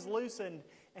tongue is loosened,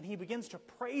 and he begins to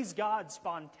praise God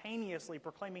spontaneously,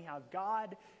 proclaiming how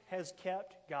God has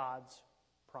kept God's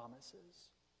promises.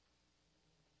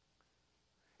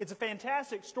 It's a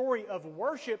fantastic story of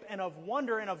worship and of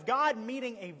wonder and of God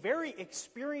meeting a very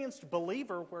experienced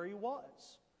believer where he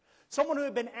was. Someone who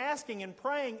had been asking and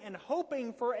praying and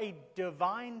hoping for a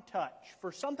divine touch,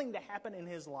 for something to happen in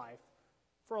his life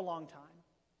for a long time.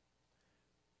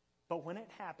 But when it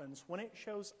happens, when it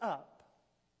shows up,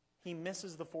 he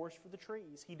misses the forest for the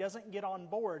trees. He doesn't get on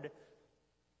board,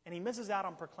 and he misses out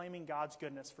on proclaiming God's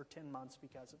goodness for 10 months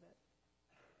because of it.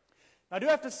 Now, I do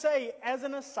have to say, as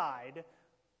an aside,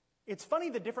 it's funny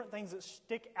the different things that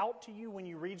stick out to you when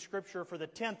you read Scripture for the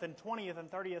 10th and 20th and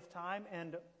 30th time,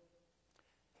 and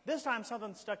this time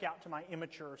something stuck out to my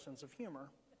immature sense of humor.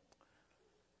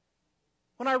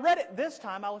 When I read it this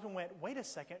time, I looked and went, wait a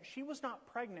second, she was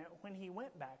not pregnant when he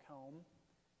went back home,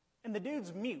 and the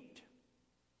dude's mute.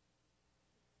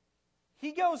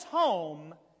 He goes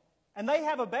home, and they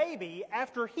have a baby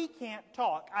after he can't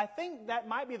talk. I think that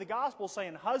might be the gospel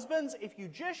saying, husbands, if you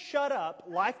just shut up,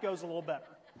 life goes a little better.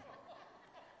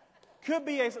 Could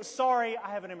be sorry, I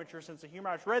have an immature sense of humor.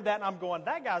 I just read that and I'm going,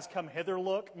 that guy's come hither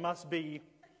look must be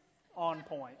on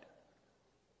point.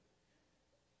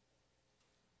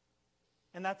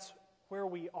 And that's where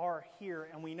we are here.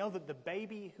 And we know that the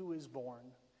baby who is born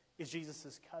is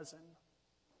Jesus' cousin.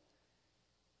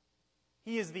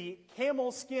 He is the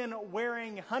camel skin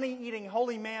wearing, honey eating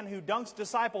holy man who dunks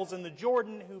disciples in the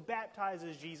Jordan, who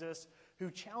baptizes Jesus, who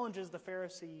challenges the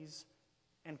Pharisees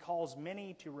and calls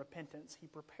many to repentance. He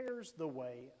prepares the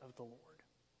way of the Lord.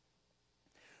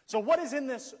 So what is in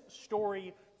this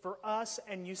story for us?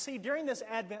 And you see, during this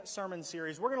Advent sermon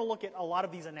series, we're going to look at a lot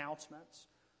of these announcements.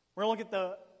 We're going to look at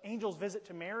the angel's visit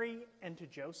to Mary and to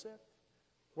Joseph.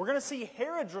 We're going to see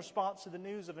Herod's response to the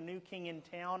news of a new king in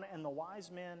town and the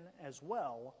wise men as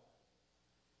well.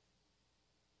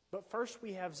 But first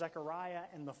we have Zechariah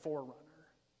and the forerunner.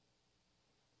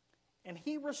 And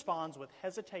he responds with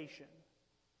hesitation.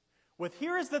 With,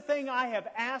 here is the thing I have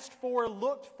asked for,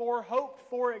 looked for, hoped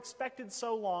for, expected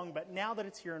so long, but now that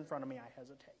it's here in front of me, I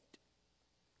hesitate.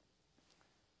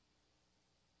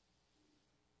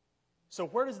 So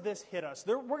where does this hit us?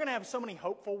 We're going to have so many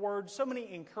hopeful words, so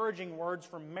many encouraging words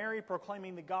from Mary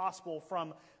proclaiming the gospel,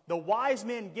 from the wise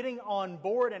men getting on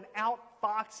board and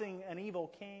outfoxing an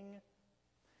evil king.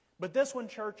 But this one,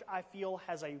 church, I feel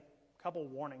has a couple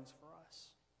warnings for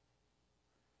us.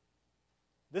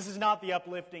 This is not the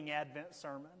uplifting Advent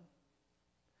sermon.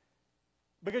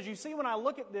 Because you see, when I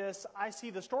look at this, I see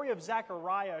the story of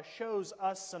Zechariah shows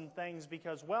us some things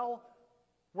because, well,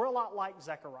 we're a lot like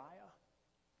Zechariah.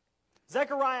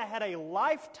 Zechariah had a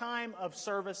lifetime of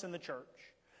service in the church.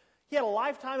 He had a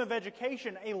lifetime of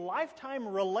education, a lifetime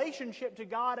relationship to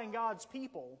God and God's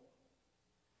people.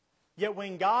 Yet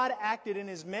when God acted in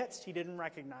his midst, he didn't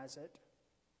recognize it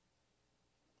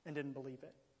and didn't believe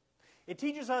it. It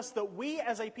teaches us that we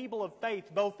as a people of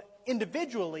faith, both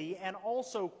individually and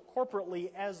also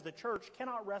corporately as the church,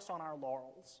 cannot rest on our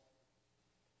laurels.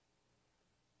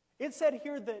 It said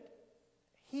here that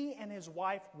he and his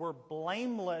wife were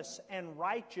blameless and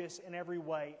righteous in every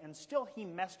way, and still he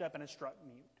messed up and is struck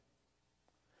mute.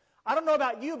 I don't know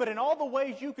about you, but in all the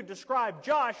ways you could describe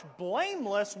Josh,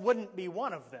 blameless wouldn't be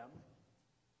one of them.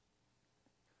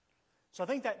 So I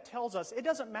think that tells us it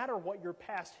doesn't matter what your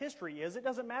past history is. It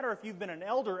doesn't matter if you've been an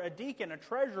elder, a deacon, a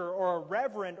treasurer, or a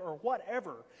reverend, or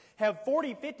whatever. Have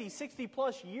 40, 50, 60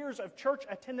 plus years of church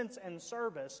attendance and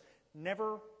service.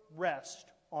 Never rest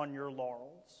on your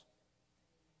laurels.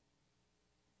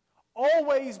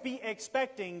 Always be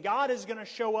expecting God is going to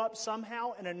show up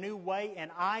somehow in a new way,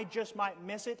 and I just might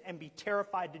miss it and be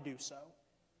terrified to do so.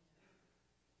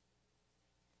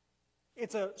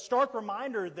 It's a stark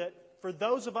reminder that for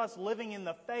those of us living in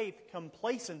the faith,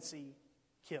 complacency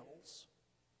kills.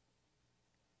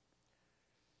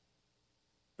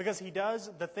 Because he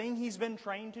does the thing he's been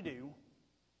trained to do,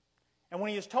 And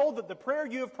when he is told that the prayer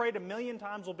you have prayed 1,000,000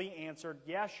 times will be answered,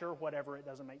 yeah, sure, whatever, it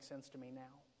doesn't make sense to me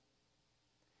now.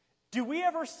 Do we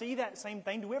ever see that same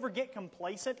thing? Do we ever get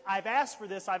complacent? I've asked for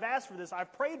this, I've asked for this,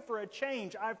 I've prayed for a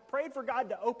change, I've prayed for God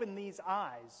to open these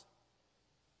eyes.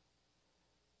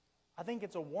 I think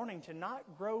it's a warning to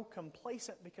not grow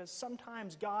complacent, because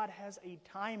sometimes God has a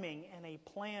timing and a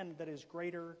plan that is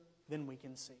greater than we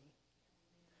can see.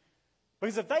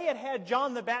 Because if they had had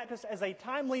John the Baptist as a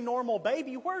timely, normal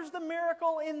baby, where's the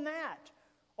miracle in that?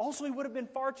 Also, he would have been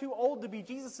far too old to be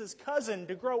Jesus' cousin,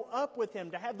 to grow up with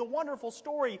him, to have the wonderful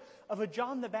story of a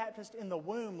John the Baptist in the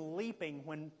womb leaping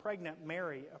when pregnant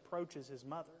Mary approaches his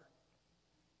mother.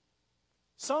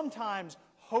 Sometimes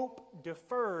hope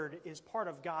deferred is part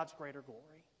of God's greater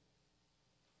glory.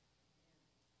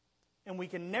 And we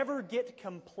can never get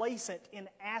complacent in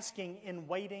asking, in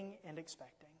waiting, and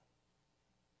expecting.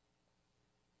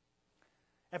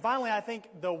 And finally, I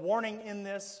think the warning in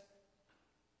this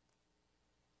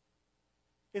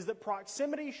is that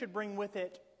proximity should bring with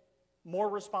it more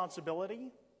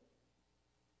responsibility,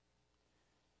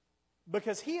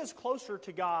 because he is closer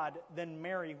to God than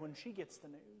Mary when she gets the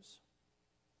news.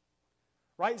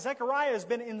 Right? Zechariah has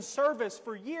been in service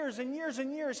for years and years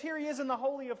and years. Here he is in the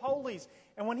Holy of Holies.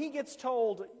 And when he gets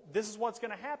told this is what's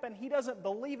going to happen, he doesn't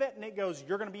believe it, and it goes,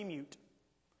 you're going to be mute.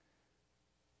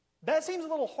 That seems a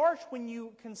little harsh when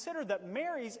you consider that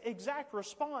Mary's exact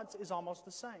response is almost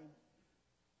the same.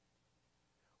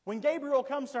 When Gabriel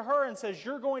comes to her and says,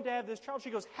 you're going to have this child,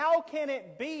 she goes, how can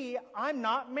it be? I'm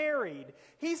not married.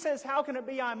 He says, how can it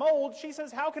be? I'm old. She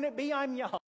says, how can it be? I'm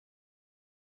young.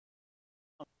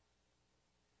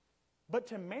 But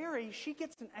to Mary, she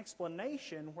gets an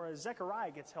explanation, whereas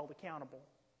Zechariah gets held accountable.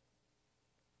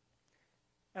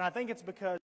 And I think it's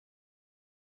because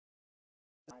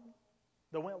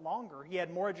that went longer. He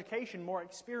had more education, more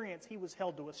experience. He was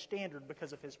held to a standard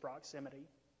because of his proximity.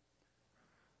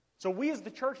 So we as the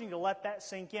church need to let that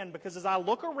sink in, because as I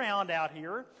look around out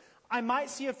here, I might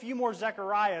see a few more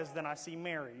Zechariahs than I see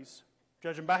Marys,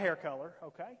 judging by hair color,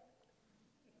 okay?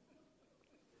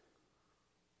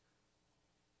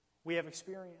 We have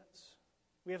experience.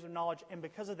 We have some knowledge, and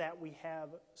because of that, we have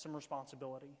some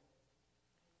responsibility.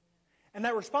 And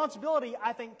that responsibility,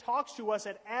 I think, talks to us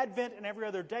at Advent and every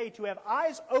other day to have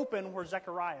eyes open where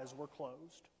Zechariah's were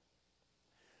closed.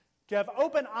 To have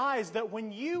open eyes that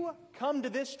when you come to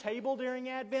this table during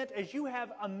Advent, as you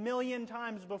have 1,000,000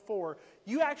 times before,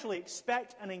 you actually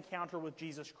expect an encounter with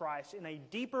Jesus Christ in a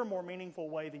deeper, more meaningful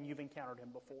way than you've encountered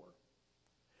Him before.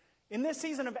 In this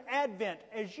season of Advent,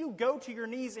 as you go to your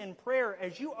knees in prayer,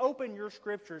 as you open your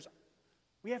Scriptures,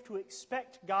 we have to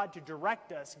expect God to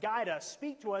direct us, guide us,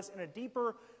 speak to us in a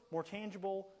deeper, more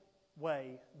tangible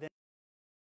way than.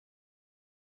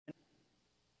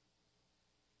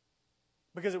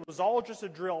 Because it was all just a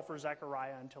drill for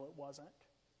Zechariah until it wasn't.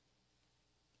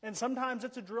 And sometimes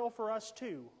it's a drill for us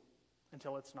too,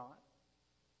 until it's not.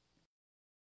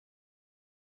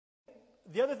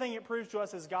 The other thing it proves to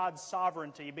us is God's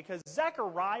sovereignty, because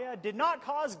Zechariah did not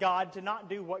cause God to not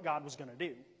do what God was going to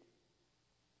do.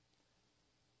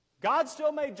 God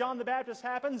still made John the Baptist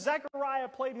happen. Zechariah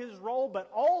played his role, but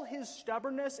all his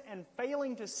stubbornness and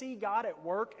failing to see God at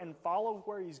work and follow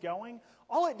where He's going,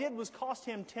 all it did was cost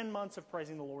him 10 months of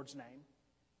praising the Lord's name.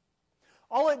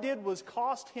 All it did was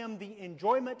cost him the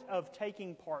enjoyment of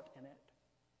taking part in it.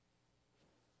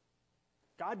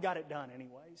 God got it done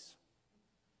anyways.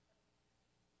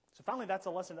 So finally, that's a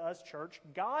lesson to us, church.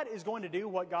 God is going to do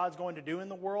what God's going to do in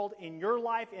the world, in your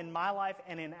life, in my life,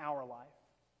 and in our life.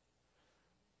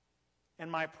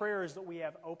 And my prayer is that we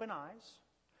have open eyes,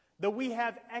 that we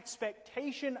have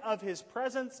expectation of His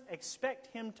presence, expect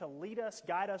Him to lead us,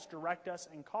 guide us, direct us,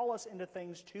 and call us into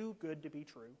things too good to be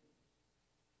true.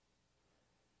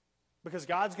 Because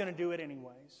God's going to do it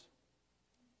anyways.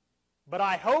 But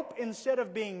I hope instead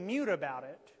of being mute about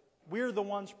it, we're the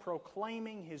ones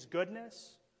proclaiming His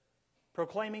goodness,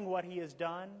 proclaiming what He has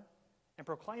done, and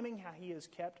proclaiming how He has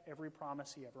kept every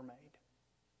promise He ever made.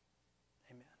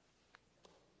 Amen.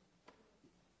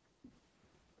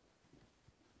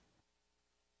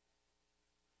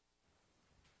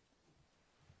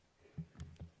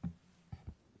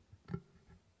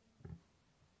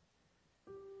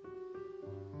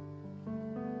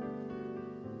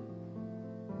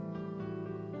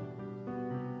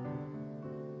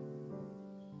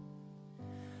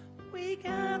 We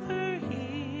gather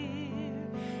here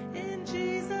in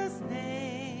Jesus'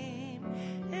 name.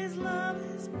 His love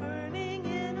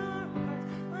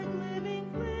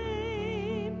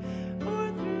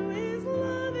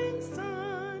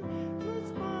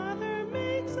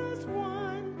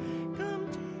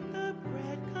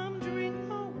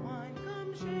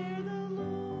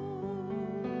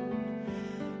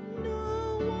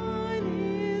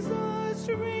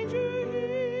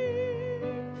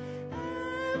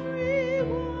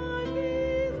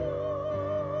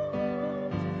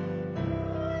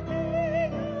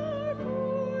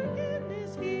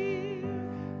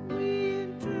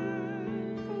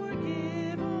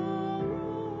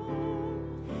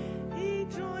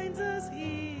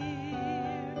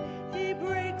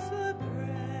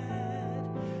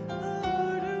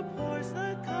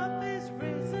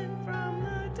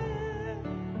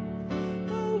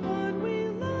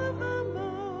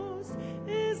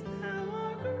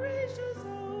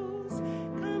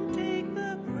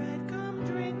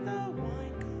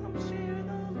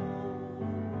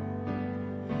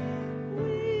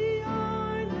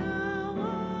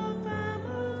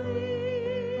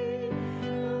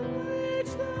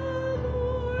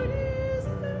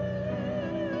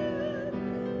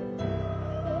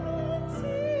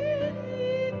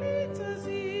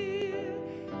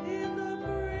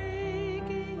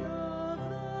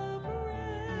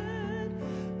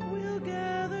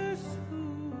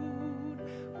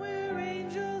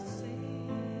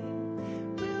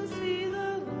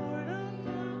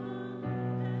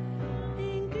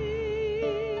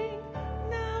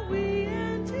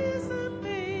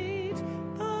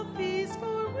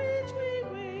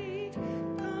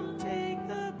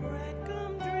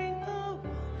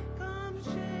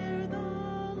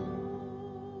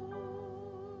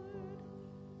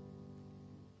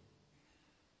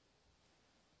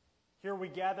Here we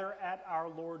gather at our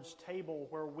Lord's table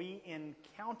where we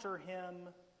encounter him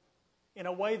in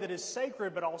a way that is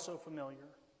sacred but also familiar.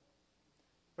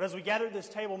 But as we gather at this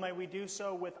table, may we do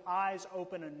so with eyes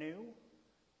open anew,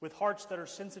 with hearts that are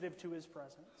sensitive to his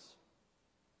presence,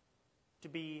 to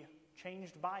be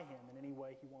changed by him in any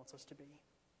way he wants us to be.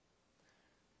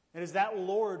 It is that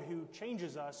Lord who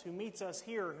changes us, who meets us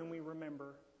here, whom we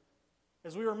remember.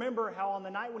 As we remember how on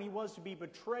the night when he was to be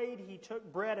betrayed, he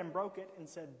took bread and broke it and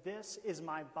said, "This is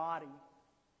my body,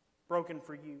 broken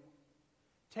for you.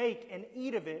 Take and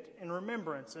eat of it in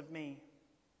remembrance of me."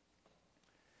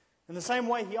 In the same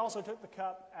way, he also took the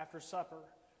cup after supper,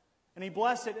 and he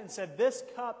blessed it and said, "This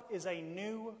cup is a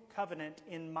new covenant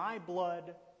in my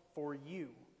blood for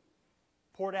you,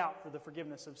 poured out for the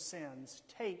forgiveness of sins.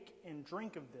 Take and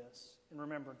drink of this in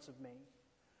remembrance of me.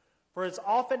 For as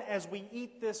often as we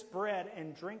eat this bread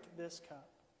and drink this cup,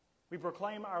 we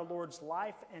proclaim our Lord's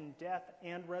life and death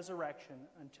and resurrection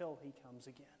until he comes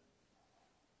again."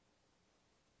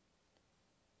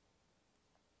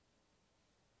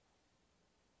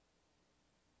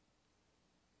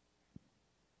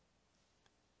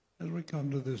 As we come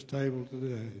to this table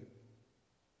today,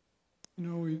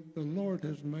 the Lord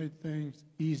has made things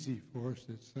easy for us,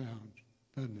 it sounds,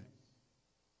 doesn't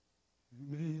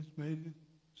he? He has made it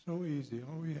so easy.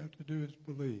 All we have to do is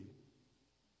believe.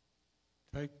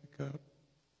 Take the cup.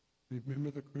 Remember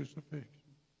the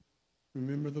crucifixion.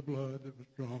 Remember the blood that was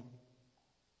drawn.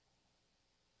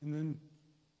 And then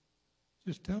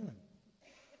just tell him.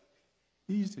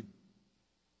 Easy.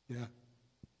 Yeah,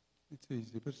 it's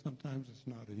easy, but sometimes it's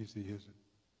not easy, is it?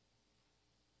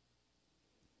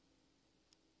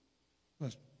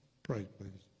 Let's pray,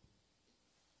 please.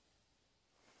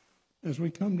 As we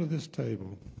come to this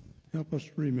table, help us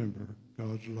remember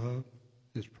God's love,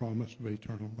 his promise of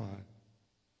eternal life.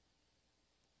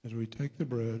 As we take the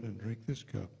bread and drink this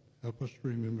cup, help us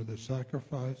remember the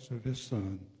sacrifice of his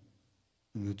Son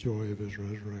and the joy of his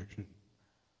resurrection.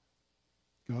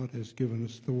 God has given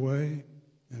us the way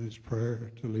and his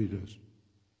prayer to lead us.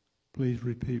 Please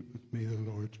repeat with me the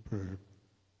Lord's Prayer.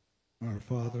 Our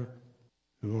Father,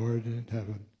 who art in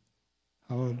heaven,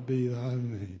 hallowed be thy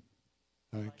name.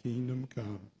 Thy kingdom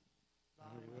come.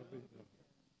 Thy will be done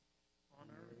on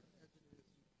earth as it is.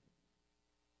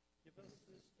 Give us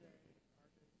this day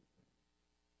our daily bread.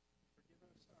 Forgive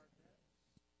us our debts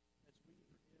as we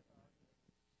forgive our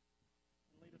debtors.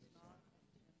 And lead us not into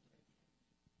temptation,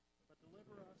 but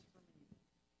deliver us from evil.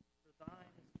 For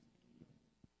thine is the kingdom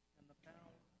and the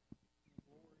power and the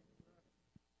glory forever.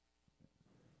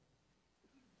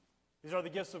 These are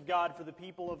the gifts of God for the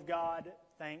people of God.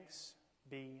 Thanks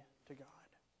be to God.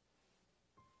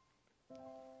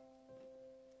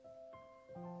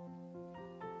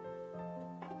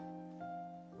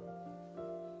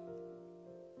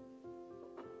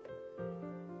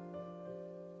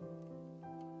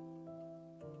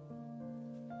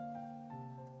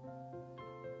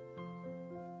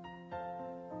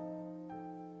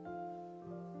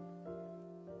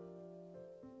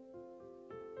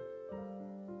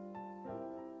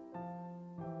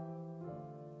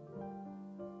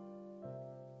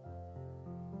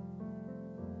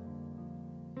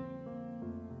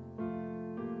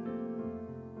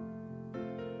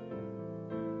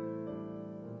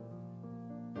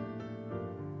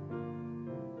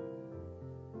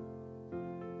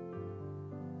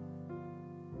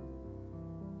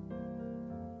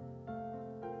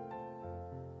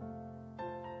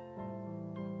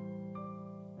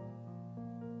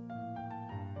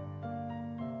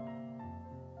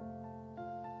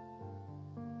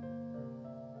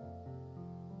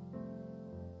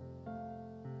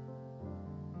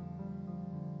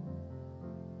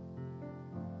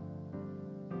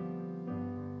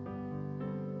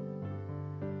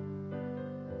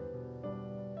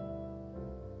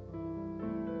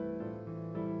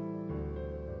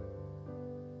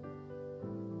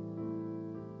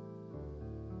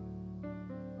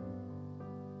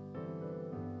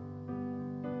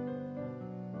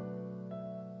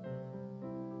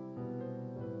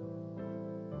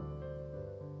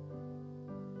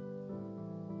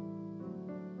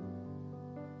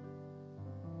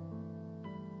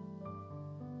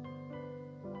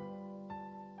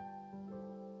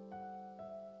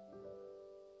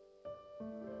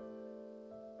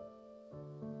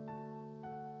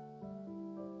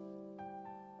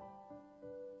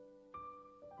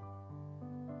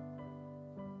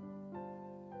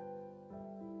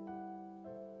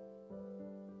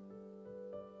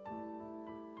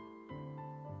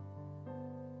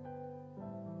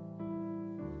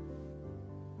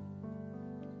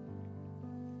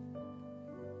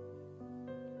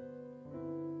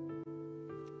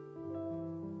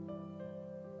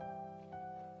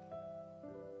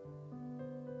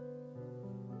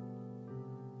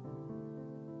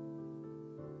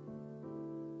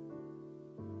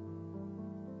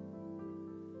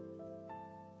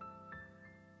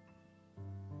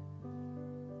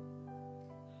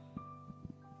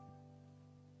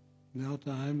 now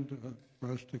time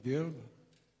for us to give.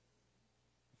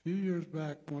 A few years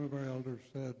back, one of our elders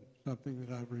said something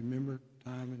that I've remembered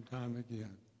time and time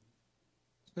again.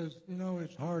 He says, you know,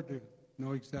 it's hard to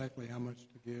know exactly how much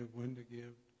to give, when to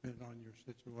give, depending on your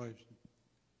situation.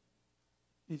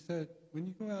 He said, when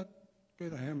you go out to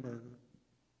get a hamburger,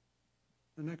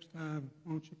 the next time,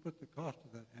 why don't you put the cost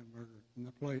of that hamburger in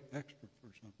the plate extra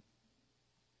for something?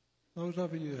 Those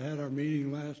of you that had our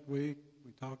meeting last week,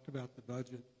 we talked about the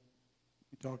budget.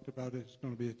 We talked about it's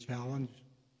going to be a challenge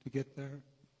to get there.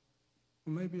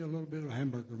 Well, maybe a little bit of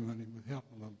hamburger money would help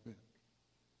a little bit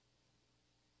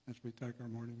as we take our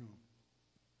morning off.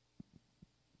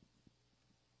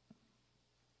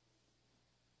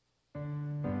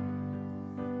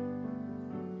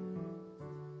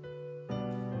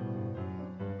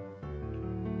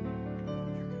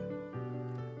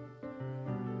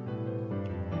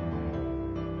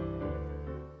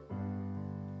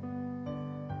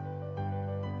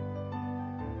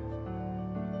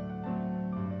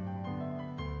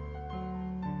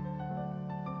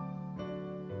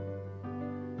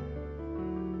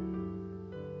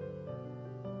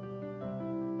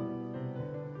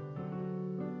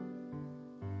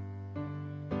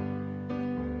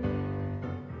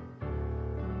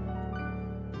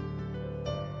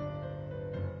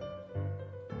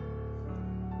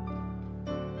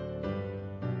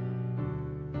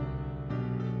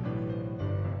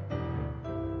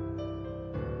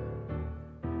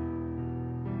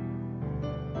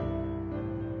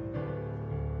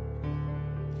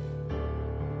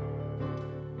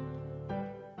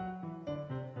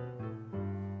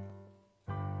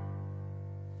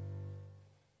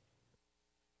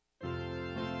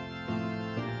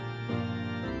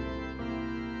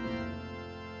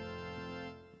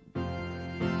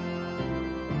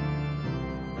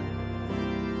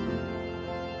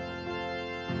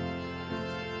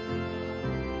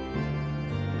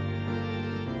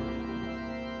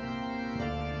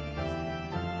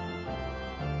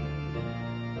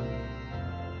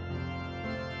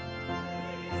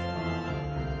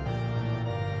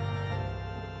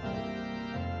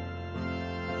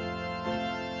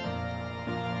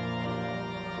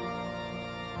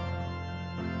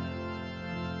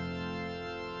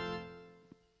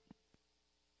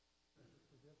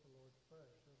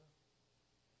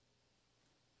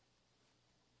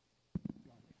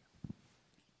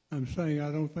 I'm saying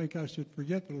I don't think I should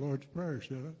forget the Lord's Prayer,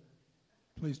 should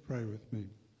I? Please pray with me.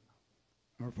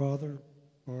 Our Father,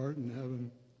 who art in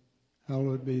heaven,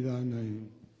 hallowed be thy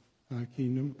name. Thy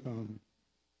kingdom come.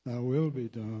 Thy will be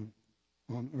done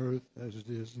on earth as it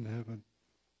is in heaven.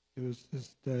 Give us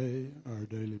this day our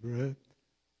daily bread.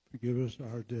 Forgive us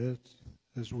our debts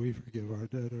as we forgive our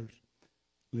debtors.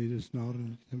 Lead us not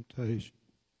into temptation,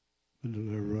 but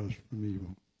deliver us from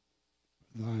evil.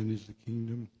 For thine is the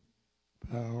kingdom,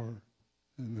 power,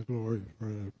 and the glory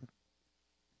forever.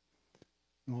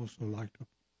 I'd also like to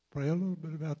pray a little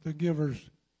bit about the givers.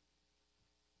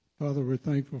 Father, we're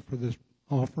thankful for this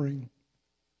offering.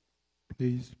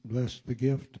 Please bless the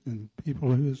gift and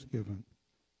people who has given.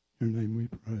 In your name we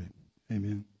pray.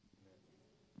 Amen.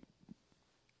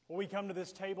 Well, we come to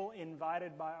this table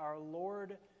invited by our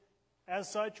Lord.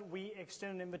 As such, we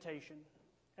extend an invitation.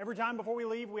 Every time before we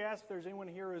leave, we ask if there's anyone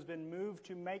here who has been moved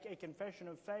to make a confession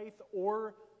of faith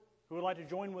or who would like to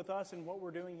join with us in what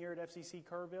we're doing here at FCC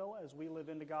Kerrville as we live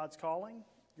into God's calling.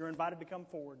 You're invited to come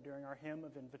forward during our hymn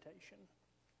of invitation.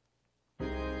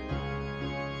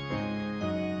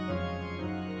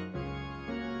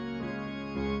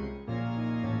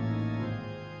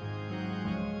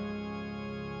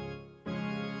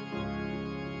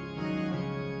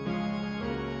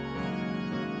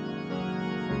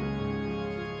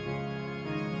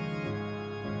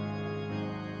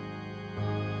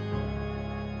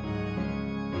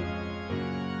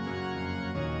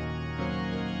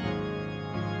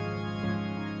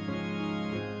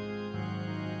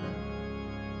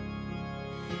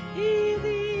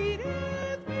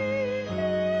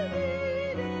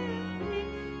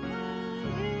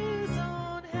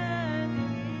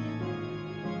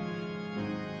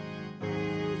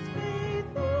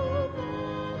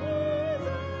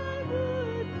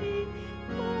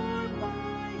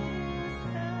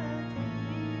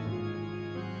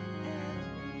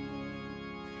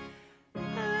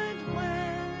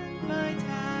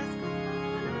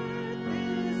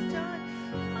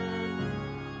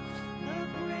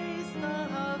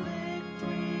 The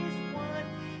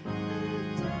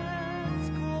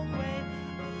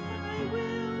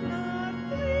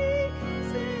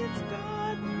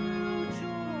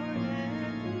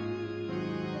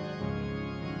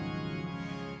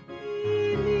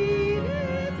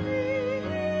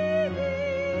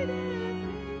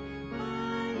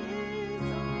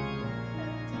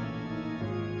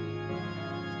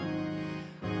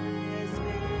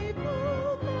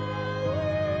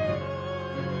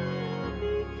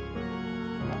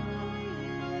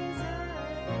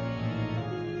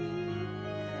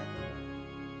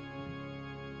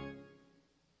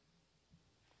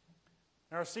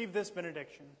Now receive this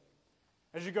benediction.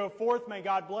 As you go forth, may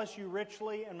God bless you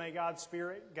richly, and may God's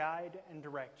Spirit guide and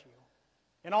direct you.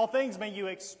 In all things, may you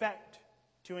expect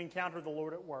to encounter the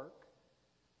Lord at work,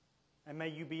 and may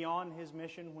you be on His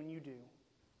mission when you do.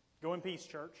 Go in peace,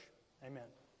 church.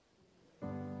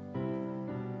 Amen.